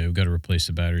into it. Yeah, we got to replace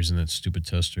the batteries in that stupid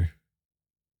tester.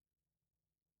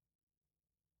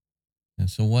 And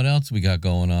so what else we got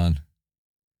going on?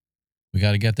 We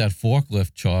got to get that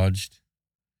forklift charged.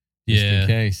 Just in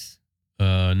case.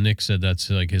 Nick said that's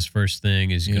like his first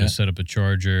thing is going to set up a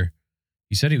charger.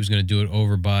 He said he was going to do it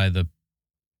over by the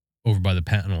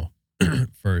panel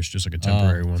first, just like a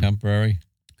temporary one. Temporary?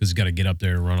 Because he's got to get up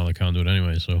there and run all the conduit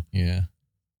anyway. So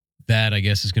that, I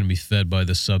guess, is going to be fed by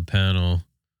the sub panel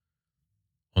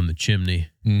on the chimney.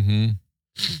 Mm-hmm.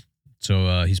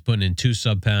 So he's putting in 2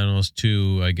 sub panels,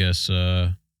 2, I guess,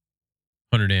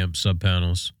 100 amp sub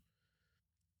panels.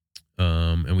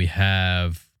 And we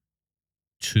have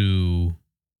 2,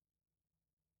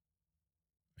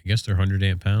 I guess they're 100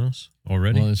 amp panels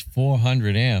already. Well, there's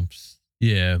 400 amps.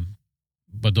 Yeah.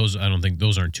 But I don't think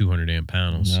those aren't 200 amp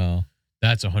panels. No.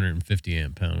 That's a 150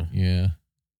 amp panel. Yeah.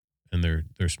 And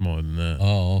they're smaller than that.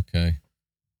 Oh, okay.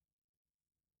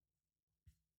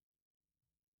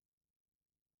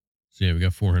 So yeah, we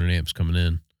got 400 amps coming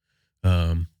in.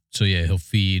 So yeah, he'll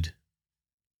feed.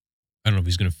 I don't know if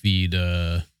he's going to feed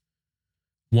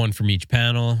one from each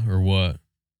panel or what,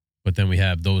 but then we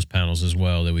have those panels as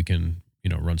well that we can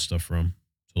run stuff from.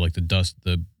 So like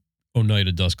the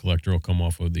Oneida dust collector will come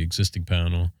off of the existing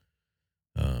panel.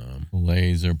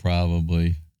 Laser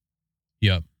probably.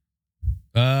 Yep.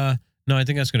 No, I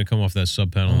think that's going to come off that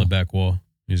sub panel on the back wall.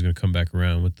 He's going to come back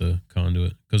around with the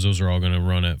conduit because those are all going to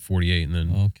run at 48 and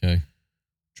then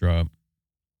drop.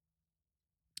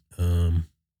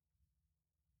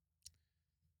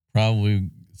 Probably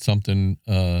something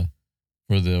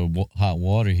for the hot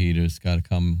water heater's got to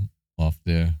come off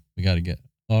there. We got to get.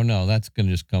 Oh no, that's going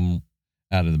to just come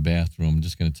out of the bathroom.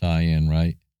 Just going to tie in,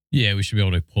 right? Yeah, we should be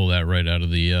able to pull that right out of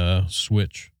the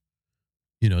switch.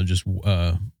 Just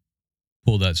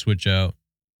pull that switch out,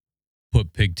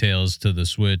 put pigtails to the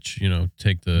switch,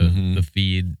 take the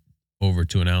feed over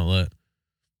to an outlet.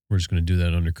 We're just going to do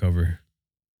that undercover.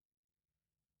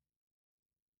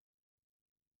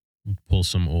 Pull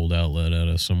some old outlet out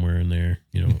of somewhere in there,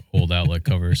 old outlet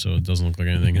cover so it doesn't look like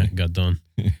anything got done.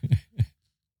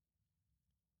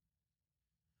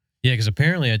 Yeah, because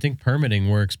apparently I think permitting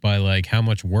works by like how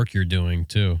much work you're doing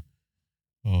too.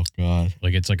 Oh God!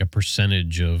 Like it's like a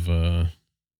percentage of.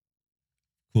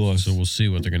 Cool. So we'll see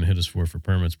what they're going to hit us for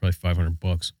permits. Probably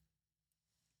 $500.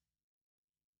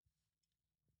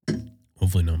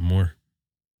 Hopefully not more.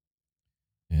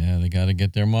 Yeah, they got to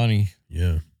get their money.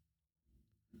 Yeah.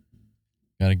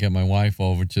 Got to get my wife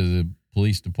over to the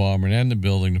police department and the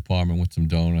building department with some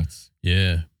donuts.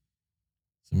 Yeah.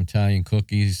 Some Italian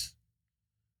cookies.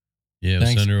 Yeah,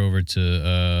 we'll send her over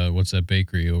to, what's that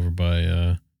bakery over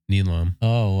by Neelam?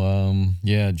 Oh,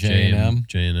 yeah, J&M.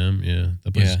 J&M, yeah.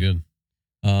 That place is good.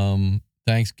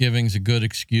 Thanksgiving's a good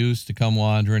excuse to come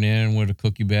wandering in with a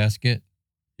cookie basket.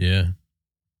 Yeah.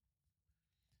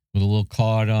 With a little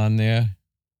card on there.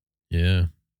 Yeah.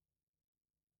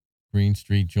 Green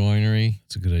Street Joinery.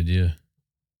 That's a good idea.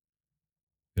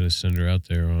 Got to send her out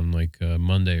there on like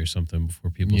Monday or something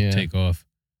before people take off.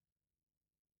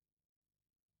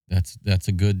 That's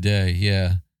a good day.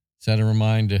 Yeah. Set a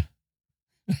reminder.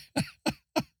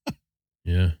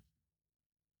 Yeah.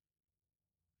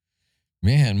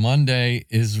 Man, Monday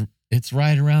it's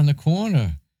right around the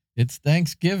corner. It's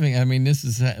Thanksgiving. I mean,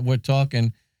 we're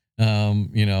talking,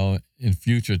 in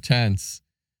future tense.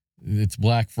 It's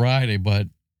Black Friday, but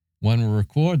when we're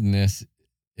recording this,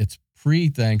 it's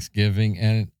pre-Thanksgiving,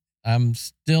 and I'm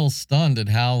still stunned at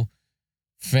how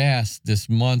fast this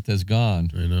month has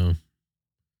gone. I know.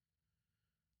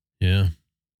 Yeah.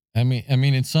 I mean,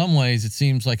 in some ways, it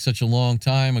seems like such a long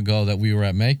time ago that we were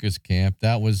at Makers Camp.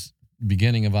 That was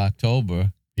beginning of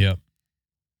October. Yep.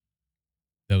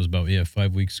 That was about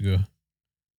 5 weeks ago.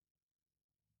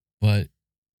 But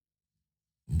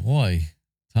boy,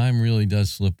 time really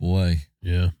does slip away.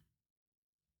 Yeah.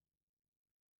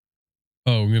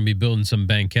 Oh, we're gonna be building some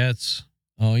banquettes.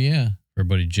 Oh yeah, For our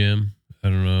buddy Jim. I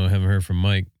don't know. I haven't heard from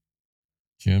Mike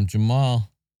Jim Jamal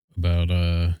about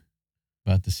the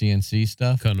CNC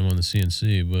stuff. cutting him on the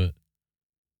CNC, but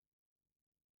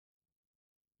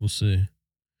we'll see.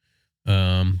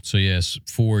 So yes,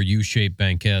 4 U-shaped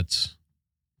banquettes.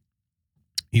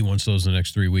 He wants those in the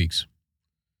next 3 weeks.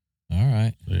 All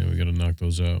right. So, yeah, we got to knock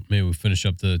those out. Maybe we finish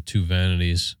up the 2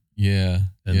 vanities. Yeah.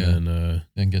 And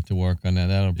then get to work on that.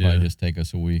 That'll probably Yeah. just take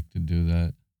us a week to do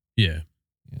that. Yeah.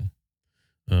 Yeah.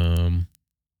 And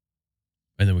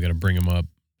then we got to bring them up.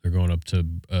 They're going up to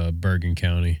Bergen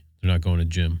County. They're not going to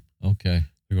Jim. Okay.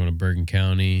 They're going to Bergen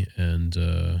County, and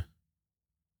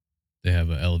they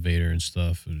have an elevator and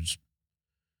stuff.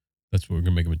 That's what we're going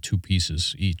to make them in 2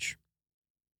 pieces each.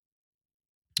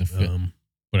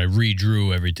 But I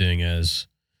redrew everything as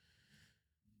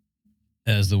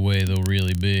the way they'll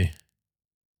really be.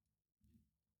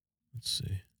 Let's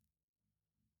see.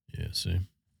 Yeah, see.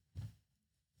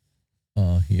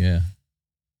 Oh, yeah.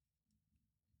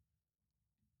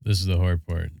 This is the hard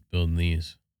part, building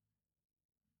these.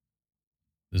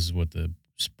 This is what the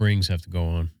springs have to go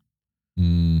on.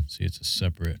 See, it's a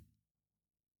separate.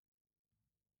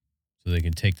 So they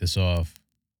can take this off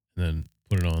and then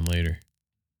put it on later.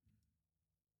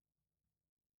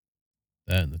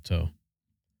 That and the toe.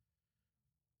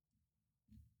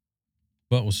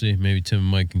 But we'll see. Maybe Tim and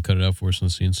Mike can cut it out for us on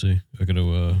the CNC. I got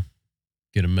to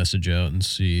get a message out and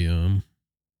see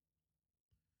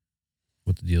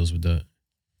what the deal is with that.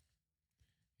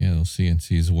 Yeah, those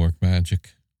CNCs work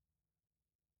magic.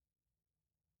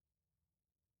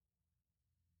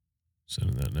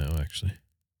 Sending that now, actually.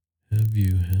 Have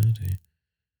you had a...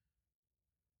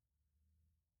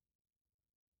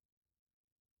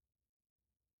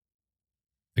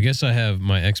 I guess I have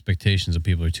my expectations of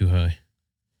people are too high.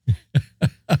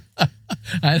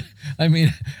 I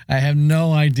mean, I have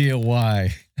no idea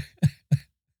why.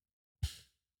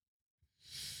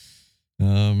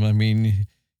 I mean,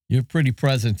 you're pretty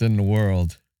present in the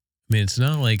world. I mean, it's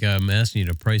not like I'm asking you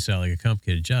to price out like a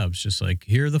complicated job. It's just like,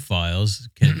 here are the files.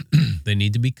 They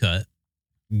need to be cut.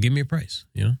 Give me a price,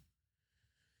 you know?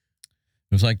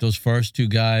 It was like those first 2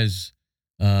 guys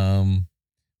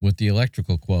with the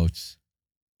electrical quotes.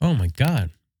 Oh, my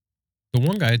God. The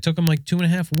one guy, it took him like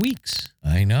 2.5 weeks.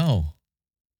 I know.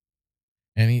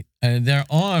 And they're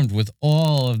armed with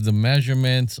all of the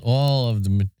measurements, all of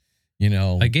the, you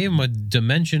know. I gave him a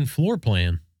dimension floor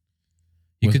plan.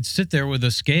 He could sit there with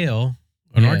a scale,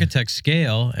 an architect's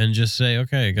scale, and just say,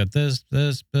 okay, I got this.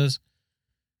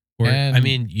 Or, I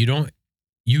mean, you don't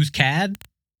use CAD?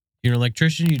 You're an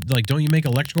electrician? Don't you make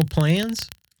electrical plans?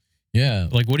 Yeah.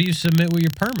 Like, what do you submit with your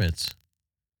permits?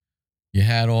 You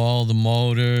had all the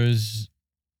motors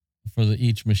for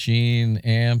each machine,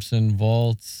 amps and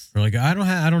volts. Or like, I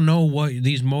don't know what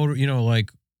these motor,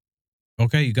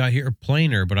 okay, you got here a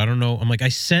planer, but I don't know. I'm like, I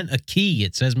sent a key.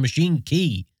 It says machine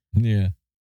key. Yeah.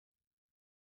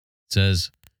 It says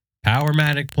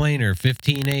Powermatic planer,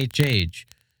 15 HH,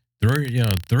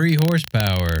 3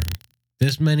 horsepower,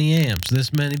 this many amps,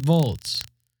 this many volts.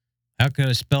 How can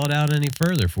I spell it out any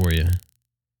further for you?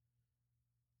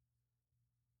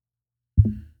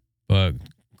 But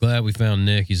glad we found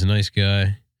Nick. He's a nice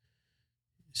guy.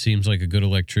 Seems like a good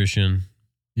electrician.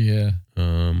 Yeah.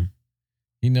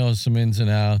 He knows some ins and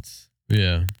outs.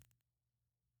 Yeah.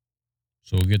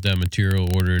 So we'll get that material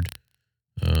ordered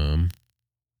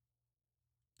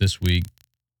this week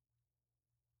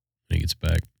when he gets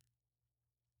back.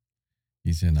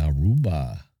 He's in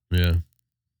Aruba. Yeah.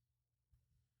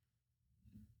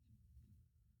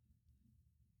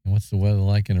 And what's the weather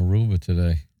like in Aruba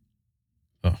today?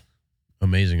 Oh,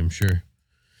 amazing, I'm sure.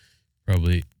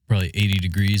 Probably 80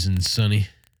 degrees and sunny.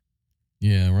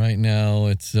 Yeah, right now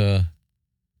it's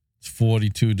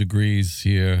 42 degrees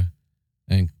here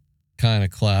and kind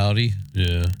of cloudy.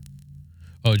 Yeah.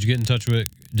 Oh, did you get in touch with,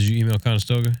 did you email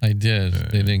Conestoga? I did. Right.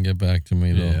 They didn't get back to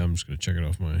me, though. Yeah, I'm just going to check it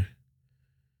off my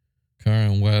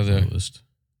current weather. list.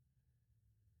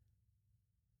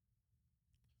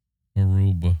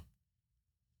 Aruba.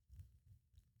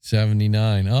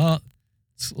 79. Oh,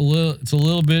 it's a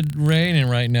little bit raining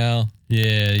right now.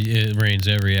 Yeah, it rains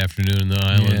every afternoon in the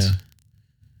islands.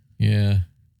 Yeah.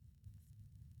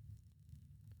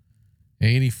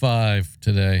 85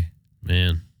 today.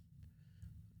 Man,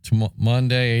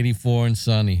 Monday, 84 and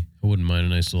sunny. I wouldn't mind a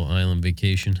nice little island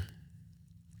vacation.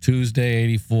 Tuesday,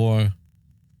 84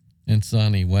 and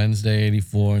sunny. Wednesday,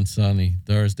 84 and sunny.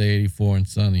 Thursday, 84 and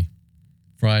sunny.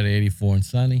 Friday, 84 and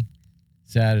sunny.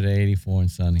 Saturday, 84 and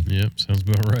sunny. Yep, sounds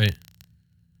about right.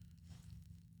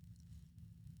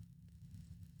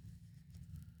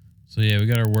 So yeah, we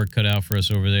got our work cut out for us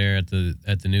over there at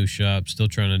the new shop. Still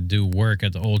trying to do work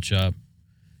at the old shop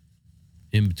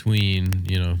in between,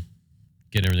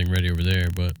 getting everything ready over there.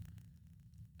 But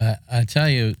I tell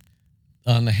you,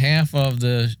 on the half of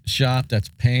the shop that's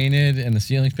painted and the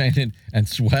ceiling's painted and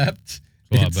swept,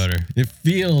 it's a lot better. It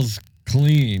feels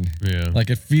clean. Yeah. Like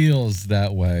it feels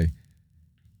that way.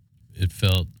 It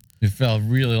felt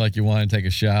really like you want to take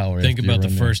a shower. Think about the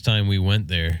first time we went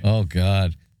there. Oh,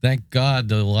 God. Thank God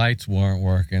the lights weren't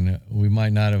working. We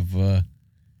might not have,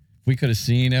 we could have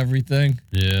seen everything.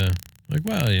 Yeah. Like,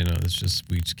 well, it's just,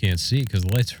 we just can't see because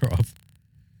the lights are off.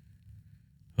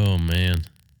 Oh, man.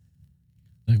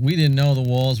 Like, we didn't know the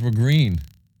walls were green.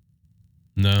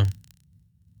 No.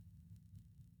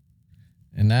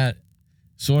 And that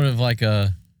sort of like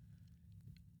the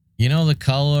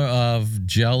color of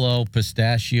Jell-O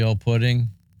pistachio pudding?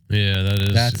 Yeah, that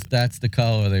is. That's the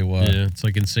color they were. Yeah, it's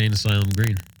like Insane Asylum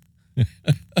green.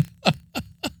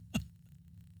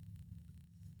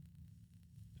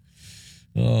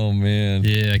 Oh, man.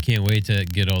 Yeah, I can't wait to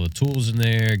get all the tools in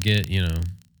there, get,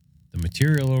 the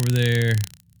material over there.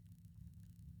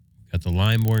 Got the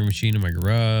line boring machine in my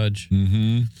garage.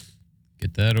 Mm-hmm.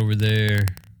 Get that over there.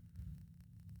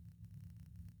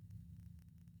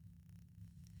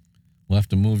 We'll have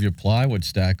to move your plywood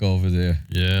stack over there.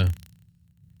 Yeah.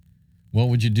 What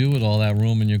would you do with all that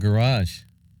room in your garage?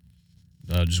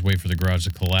 Just wait for the garage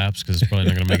to collapse because it's probably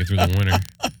not going to make it through the winter.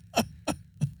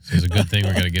 So it's a good thing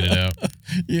we got to get it out.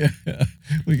 Yeah.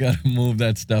 We got to move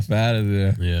that stuff out of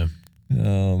there. Yeah.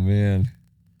 Oh, man.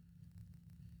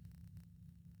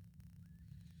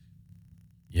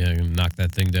 Yeah, I'm going to knock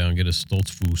that thing down, get a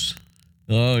Stoltzfus.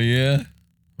 Oh, yeah?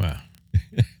 Wow.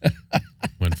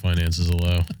 When finances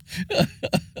allow.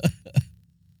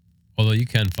 Although you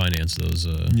can finance those.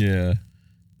 Yeah.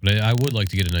 But I would like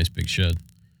to get a nice big shed.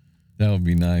 That would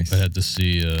be nice. I had to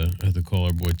call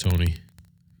our boy Tony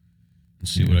and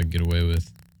see what I can get away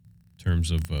with in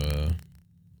terms of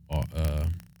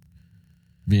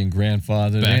being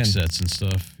grandfathered back in. sets and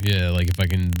stuff. Yeah, like if I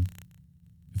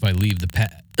leave the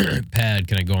pad,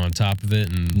 can I go on top of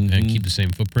it and keep the same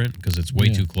footprint? Because it's way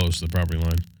too close to the property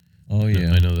line. Oh,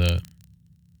 yeah. I know that.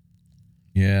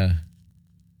 Yeah.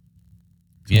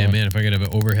 Yeah, man, if I could have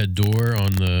an overhead door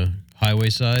on the highway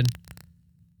side,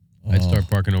 I'd start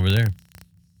parking over there.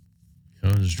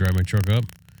 Just drive my truck up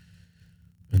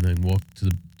and then walk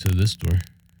to this door.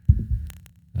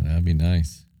 That'd be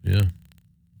nice. Yeah.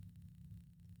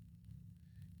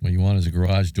 What you want is a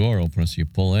garage door opener so you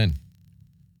pull in.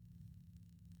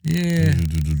 Yeah.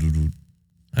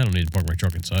 I don't need to park my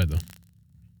truck inside, though.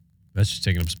 That's just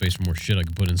taking up space for more shit I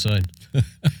can put inside.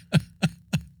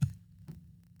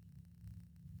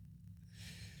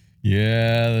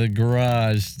 Yeah,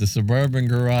 the suburban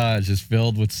garage is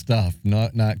filled with stuff,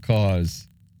 not cars.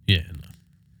 Yeah. No.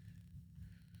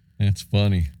 That's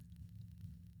funny.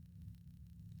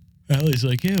 Allie's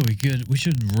like, yeah, we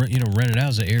should rent it out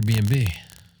as an Airbnb.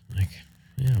 Like,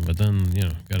 yeah, but then,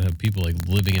 gotta have people like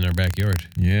living in our backyard.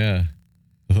 Yeah.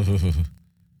 I'd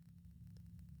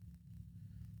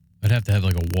have to have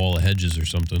like a wall of hedges or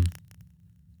something.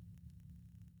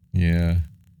 Yeah.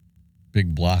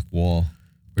 Big block wall.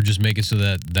 Or just make it so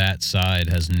that side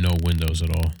has no windows at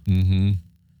all. Mm-hmm.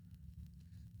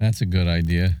 That's a good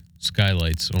idea.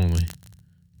 Skylights only.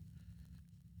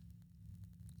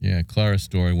 Yeah,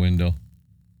 clerestory window.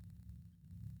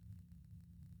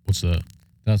 What's that?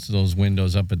 That's those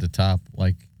windows up at the top,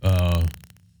 like a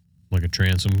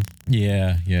transom.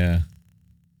 Yeah.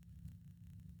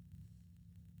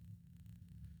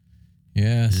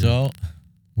 So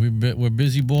we're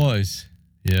busy boys.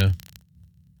 Yeah.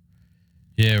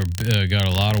 Yeah, we got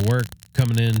a lot of work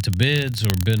coming in to bids, or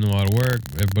bidding a lot of work.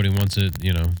 Everybody wants it,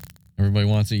 Everybody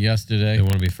wants it yesterday. They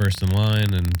want to be first in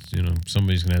line, and,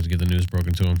 somebody's going to have to get the news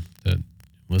broken to them that,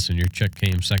 listen, your check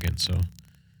came second, so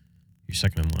you're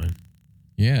second in line.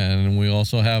 Yeah, and we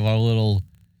also have our little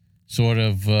sort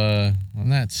of,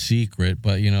 not secret,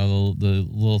 but, the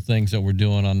little things that we're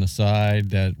doing on the side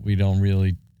that we don't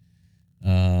really,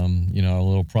 our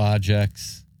little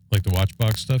projects. Like the watch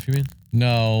box stuff, you mean?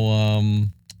 No,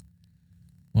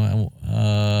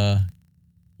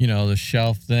 the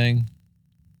shelf thing.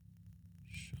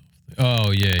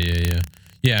 Oh, yeah.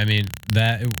 Yeah, I mean,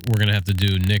 that we're going to have to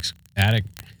do Nick's attic.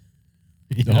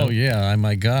 Oh, yeah.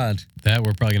 My God. That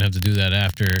we're probably going to have to do that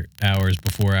after hours,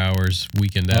 before hours,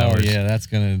 weekend hours. Oh, yeah. That's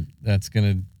gonna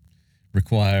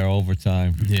require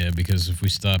overtime. Yeah, because if we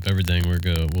stop everything, we'll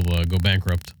go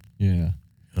bankrupt. Yeah.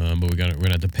 But we're gonna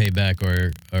have to pay back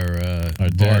our Our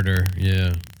barter,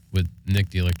 with Nick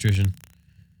the electrician.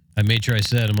 I made sure I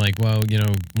said, I'm like, well,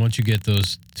 once you get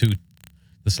those two,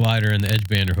 the slider and the edge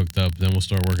bander hooked up, then we'll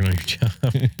start working on your job.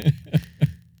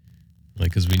 Like,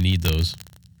 because we need those.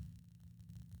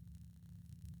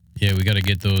 Yeah, we got to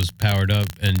get those powered up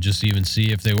and just even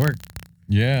see if they work.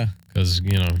 Yeah. Because,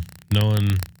 knowing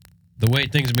the way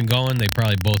things have been going, they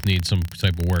probably both need some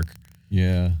type of work.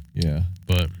 Yeah, yeah.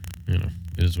 But, it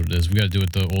is what it is. We got to do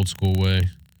it the old school way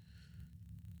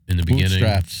in the beginning.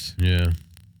 Bootstraps. Yeah.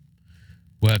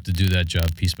 We'll have to do that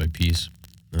job piece by piece.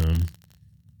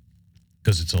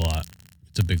 Because it's a lot.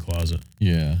 It's a big closet.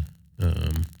 Yeah.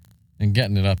 And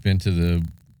getting it up into the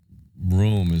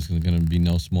room is going to be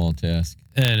no small task.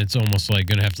 And it's almost like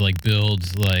going to have to like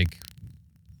build like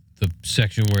the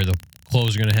section where the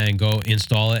clothes are going to hang, go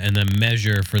install it, and then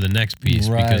measure for the next piece.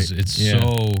 Right. Because it's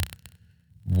so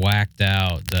whacked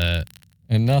out that...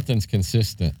 And nothing's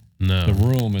consistent. No. The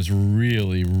room is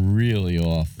really, really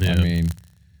off. Yeah. I mean,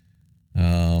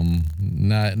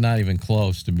 not even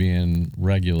close to being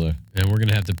regular. And we're going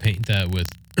to have to paint that with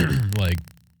like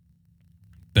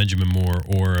Benjamin Moore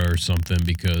aura or something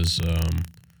because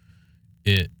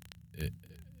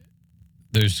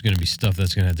there's going to be stuff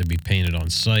that's going to have to be painted on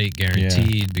site,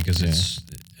 guaranteed, because it's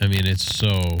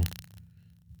so...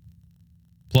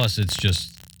 Plus, it's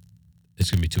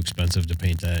going to be too expensive to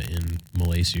paint that in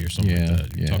Malaysia or something like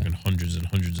that. You're talking hundreds and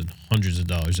hundreds and hundreds of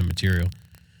dollars in material.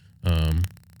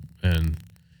 And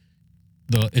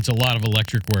it's a lot of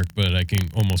electric work, but I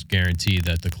can almost guarantee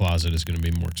that the closet is going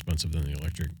to be more expensive than the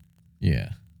electric.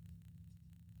 Yeah.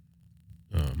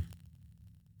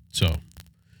 So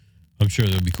I'm sure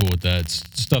they'll be cool with that. It's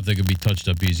stuff that could be touched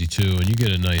up easy too, and you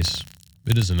get it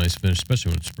is a nice finish,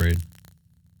 especially when it's sprayed.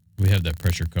 We have that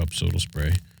pressure cup, so it'll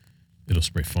spray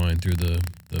fine through the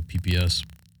PPS.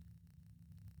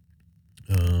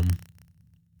 They're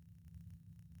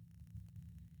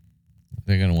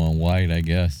going to want white, I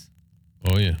guess.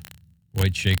 Oh yeah,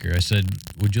 white shaker. I said,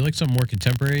 would you like something more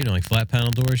contemporary, like flat panel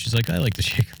doors? She's like, I like the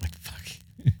shaker. I'm like, fuck.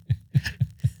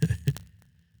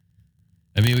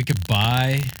 I mean, we could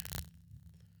buy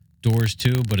doors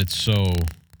too, but it's so,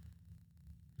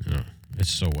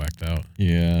 it's so whacked out.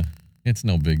 Yeah. It's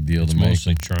no big deal to make. It's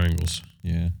mostly triangles.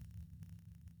 Yeah.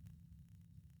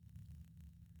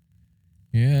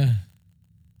 Yeah.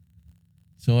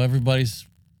 So everybody's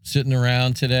sitting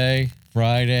around today,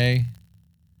 Friday,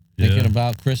 thinking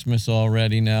about Christmas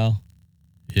already now.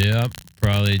 Yep.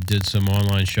 Probably did some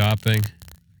online shopping.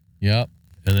 Yep.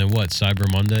 And then what?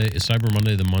 Cyber Monday? Is Cyber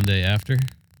Monday the Monday after?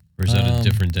 Or is that a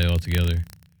different day altogether?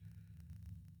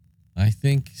 I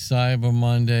think Cyber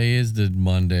Monday is the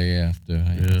Monday after.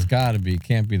 It's got to be. It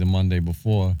can't be the Monday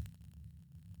before.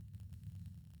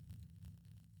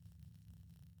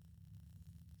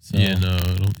 So. Yeah, no.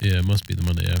 It must be the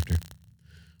Monday after.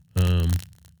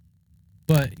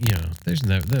 But, there's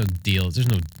no deals. There's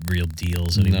no real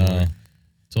deals anymore. No.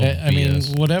 It's all BS. I mean,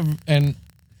 whatever. And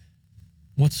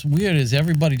what's weird is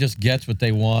everybody just gets what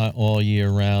they want all year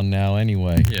round now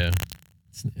anyway. Yeah.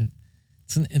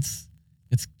 It's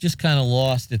just kind of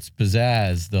lost its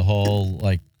pizzazz, the whole,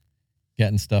 like,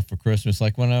 getting stuff for Christmas.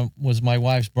 Like, when it was my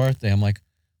wife's birthday, I'm like,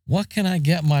 what can I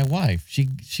get my wife? She's...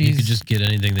 You could just get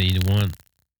anything that you want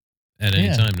at any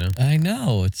time now. I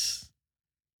know.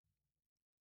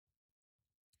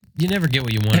 You never get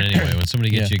what you want anyway. When somebody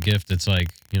gets you a gift, it's like,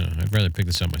 I'd rather pick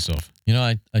this out myself.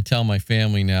 I tell my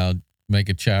family now, make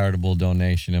a charitable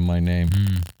donation in my name.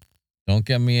 Don't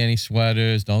get me any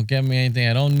sweaters. Don't get me anything.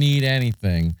 I don't need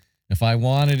anything. If I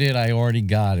wanted it, I already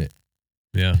got it.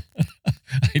 Yeah.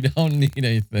 I don't need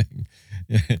anything.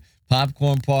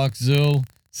 Popcorn Park Zoo,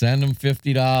 send them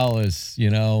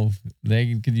 $50.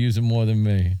 They could use it more than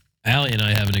me. Allie and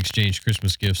I haven't exchanged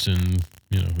Christmas gifts in,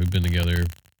 we've been together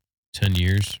 10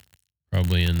 years,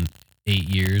 probably in 8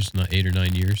 years, not 8 or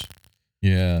 9 years.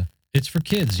 Yeah. It's for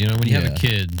kids, when you have a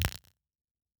kid.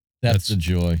 That's the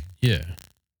joy. Yeah.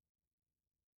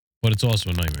 But it's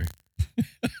also a nightmare.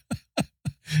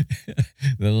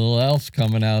 The little elf's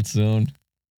coming out soon.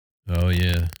 Oh,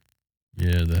 yeah.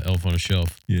 Yeah, the elf on a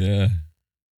shelf. Yeah.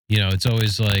 It's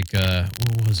always like,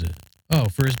 what was it? Oh,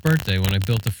 for his birthday when we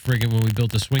built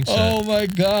the swing set. Oh, my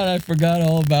God. I forgot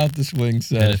all about the swing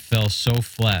set. And it fell so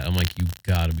flat. I'm like, you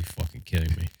got to be fucking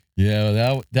kidding me.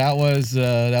 Yeah, that was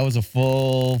a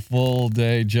full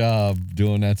day job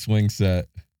doing that swing set.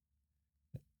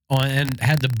 And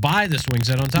had to buy the swing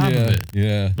set on top of it.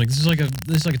 Yeah. Like this is like a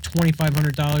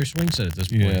 $2,500 swing set at this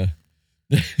point. Yeah.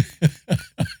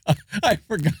 I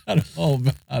forgot all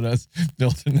about us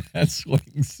building that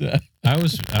swing set. I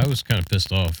was kind of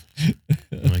pissed off.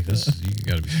 I'm like, you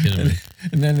got to be kidding me.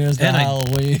 And then there's the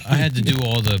Halloween. I had to do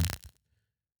all the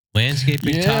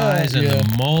landscaping ties and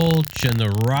the mulch and the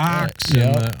rocks.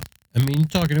 You're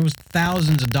talking, it was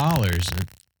thousands of dollars.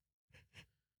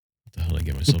 What the hell did I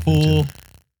get myself into?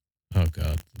 Oh,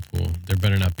 God, the pool. There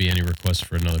better not be any requests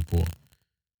for another pool.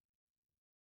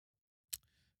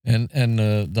 And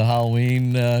the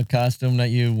Halloween costume that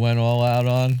you went all out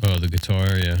on? Oh, the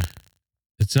guitar, yeah.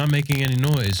 It's not making any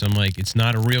noise. I'm like, it's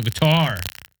not a real guitar.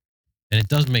 And it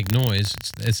does make noise.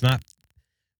 It's not,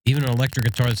 even an electric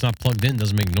guitar that's not plugged in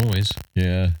doesn't make noise.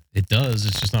 Yeah. It does.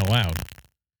 It's just not loud. It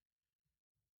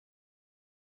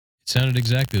sounded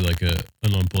exactly like an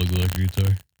unplugged electric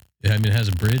guitar. I mean, it has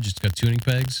a bridge. It's got tuning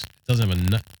pegs. It doesn't have a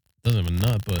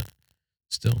nut. But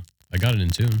still, I got it in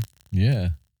tune. Yeah.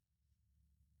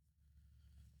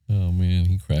 Oh, man,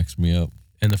 he cracks me up.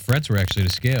 And the frets were actually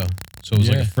to scale. So it was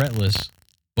like a fretless,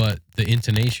 but the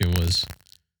intonation was...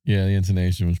 Yeah, the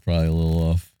intonation was probably a little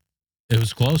off. It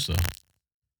was close, though.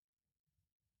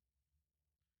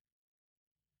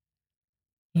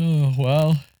 Oh,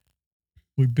 well,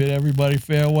 we bid everybody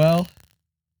farewell.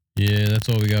 Yeah, that's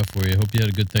all we got for you. Hope you had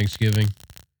a good Thanksgiving.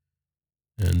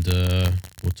 And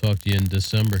we'll talk to you in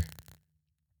December.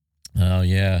 Oh,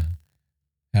 yeah.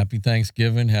 Happy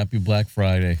Thanksgiving. Happy Black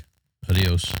Friday.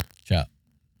 Adios. Ciao.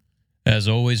 As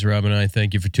always, Rob and I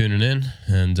thank you for tuning in,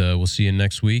 and we'll see you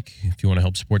next week. If you want to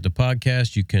help support the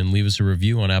podcast, you can leave us a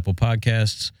review on Apple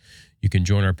Podcasts. You can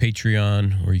join our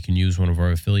Patreon, or you can use one of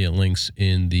our affiliate links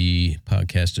in the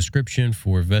podcast description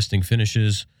for vesting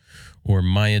finishes or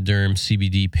Myoderm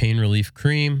CBD pain relief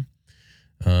cream.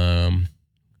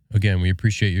 Again, we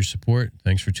appreciate your support.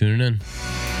 Thanks for tuning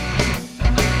in.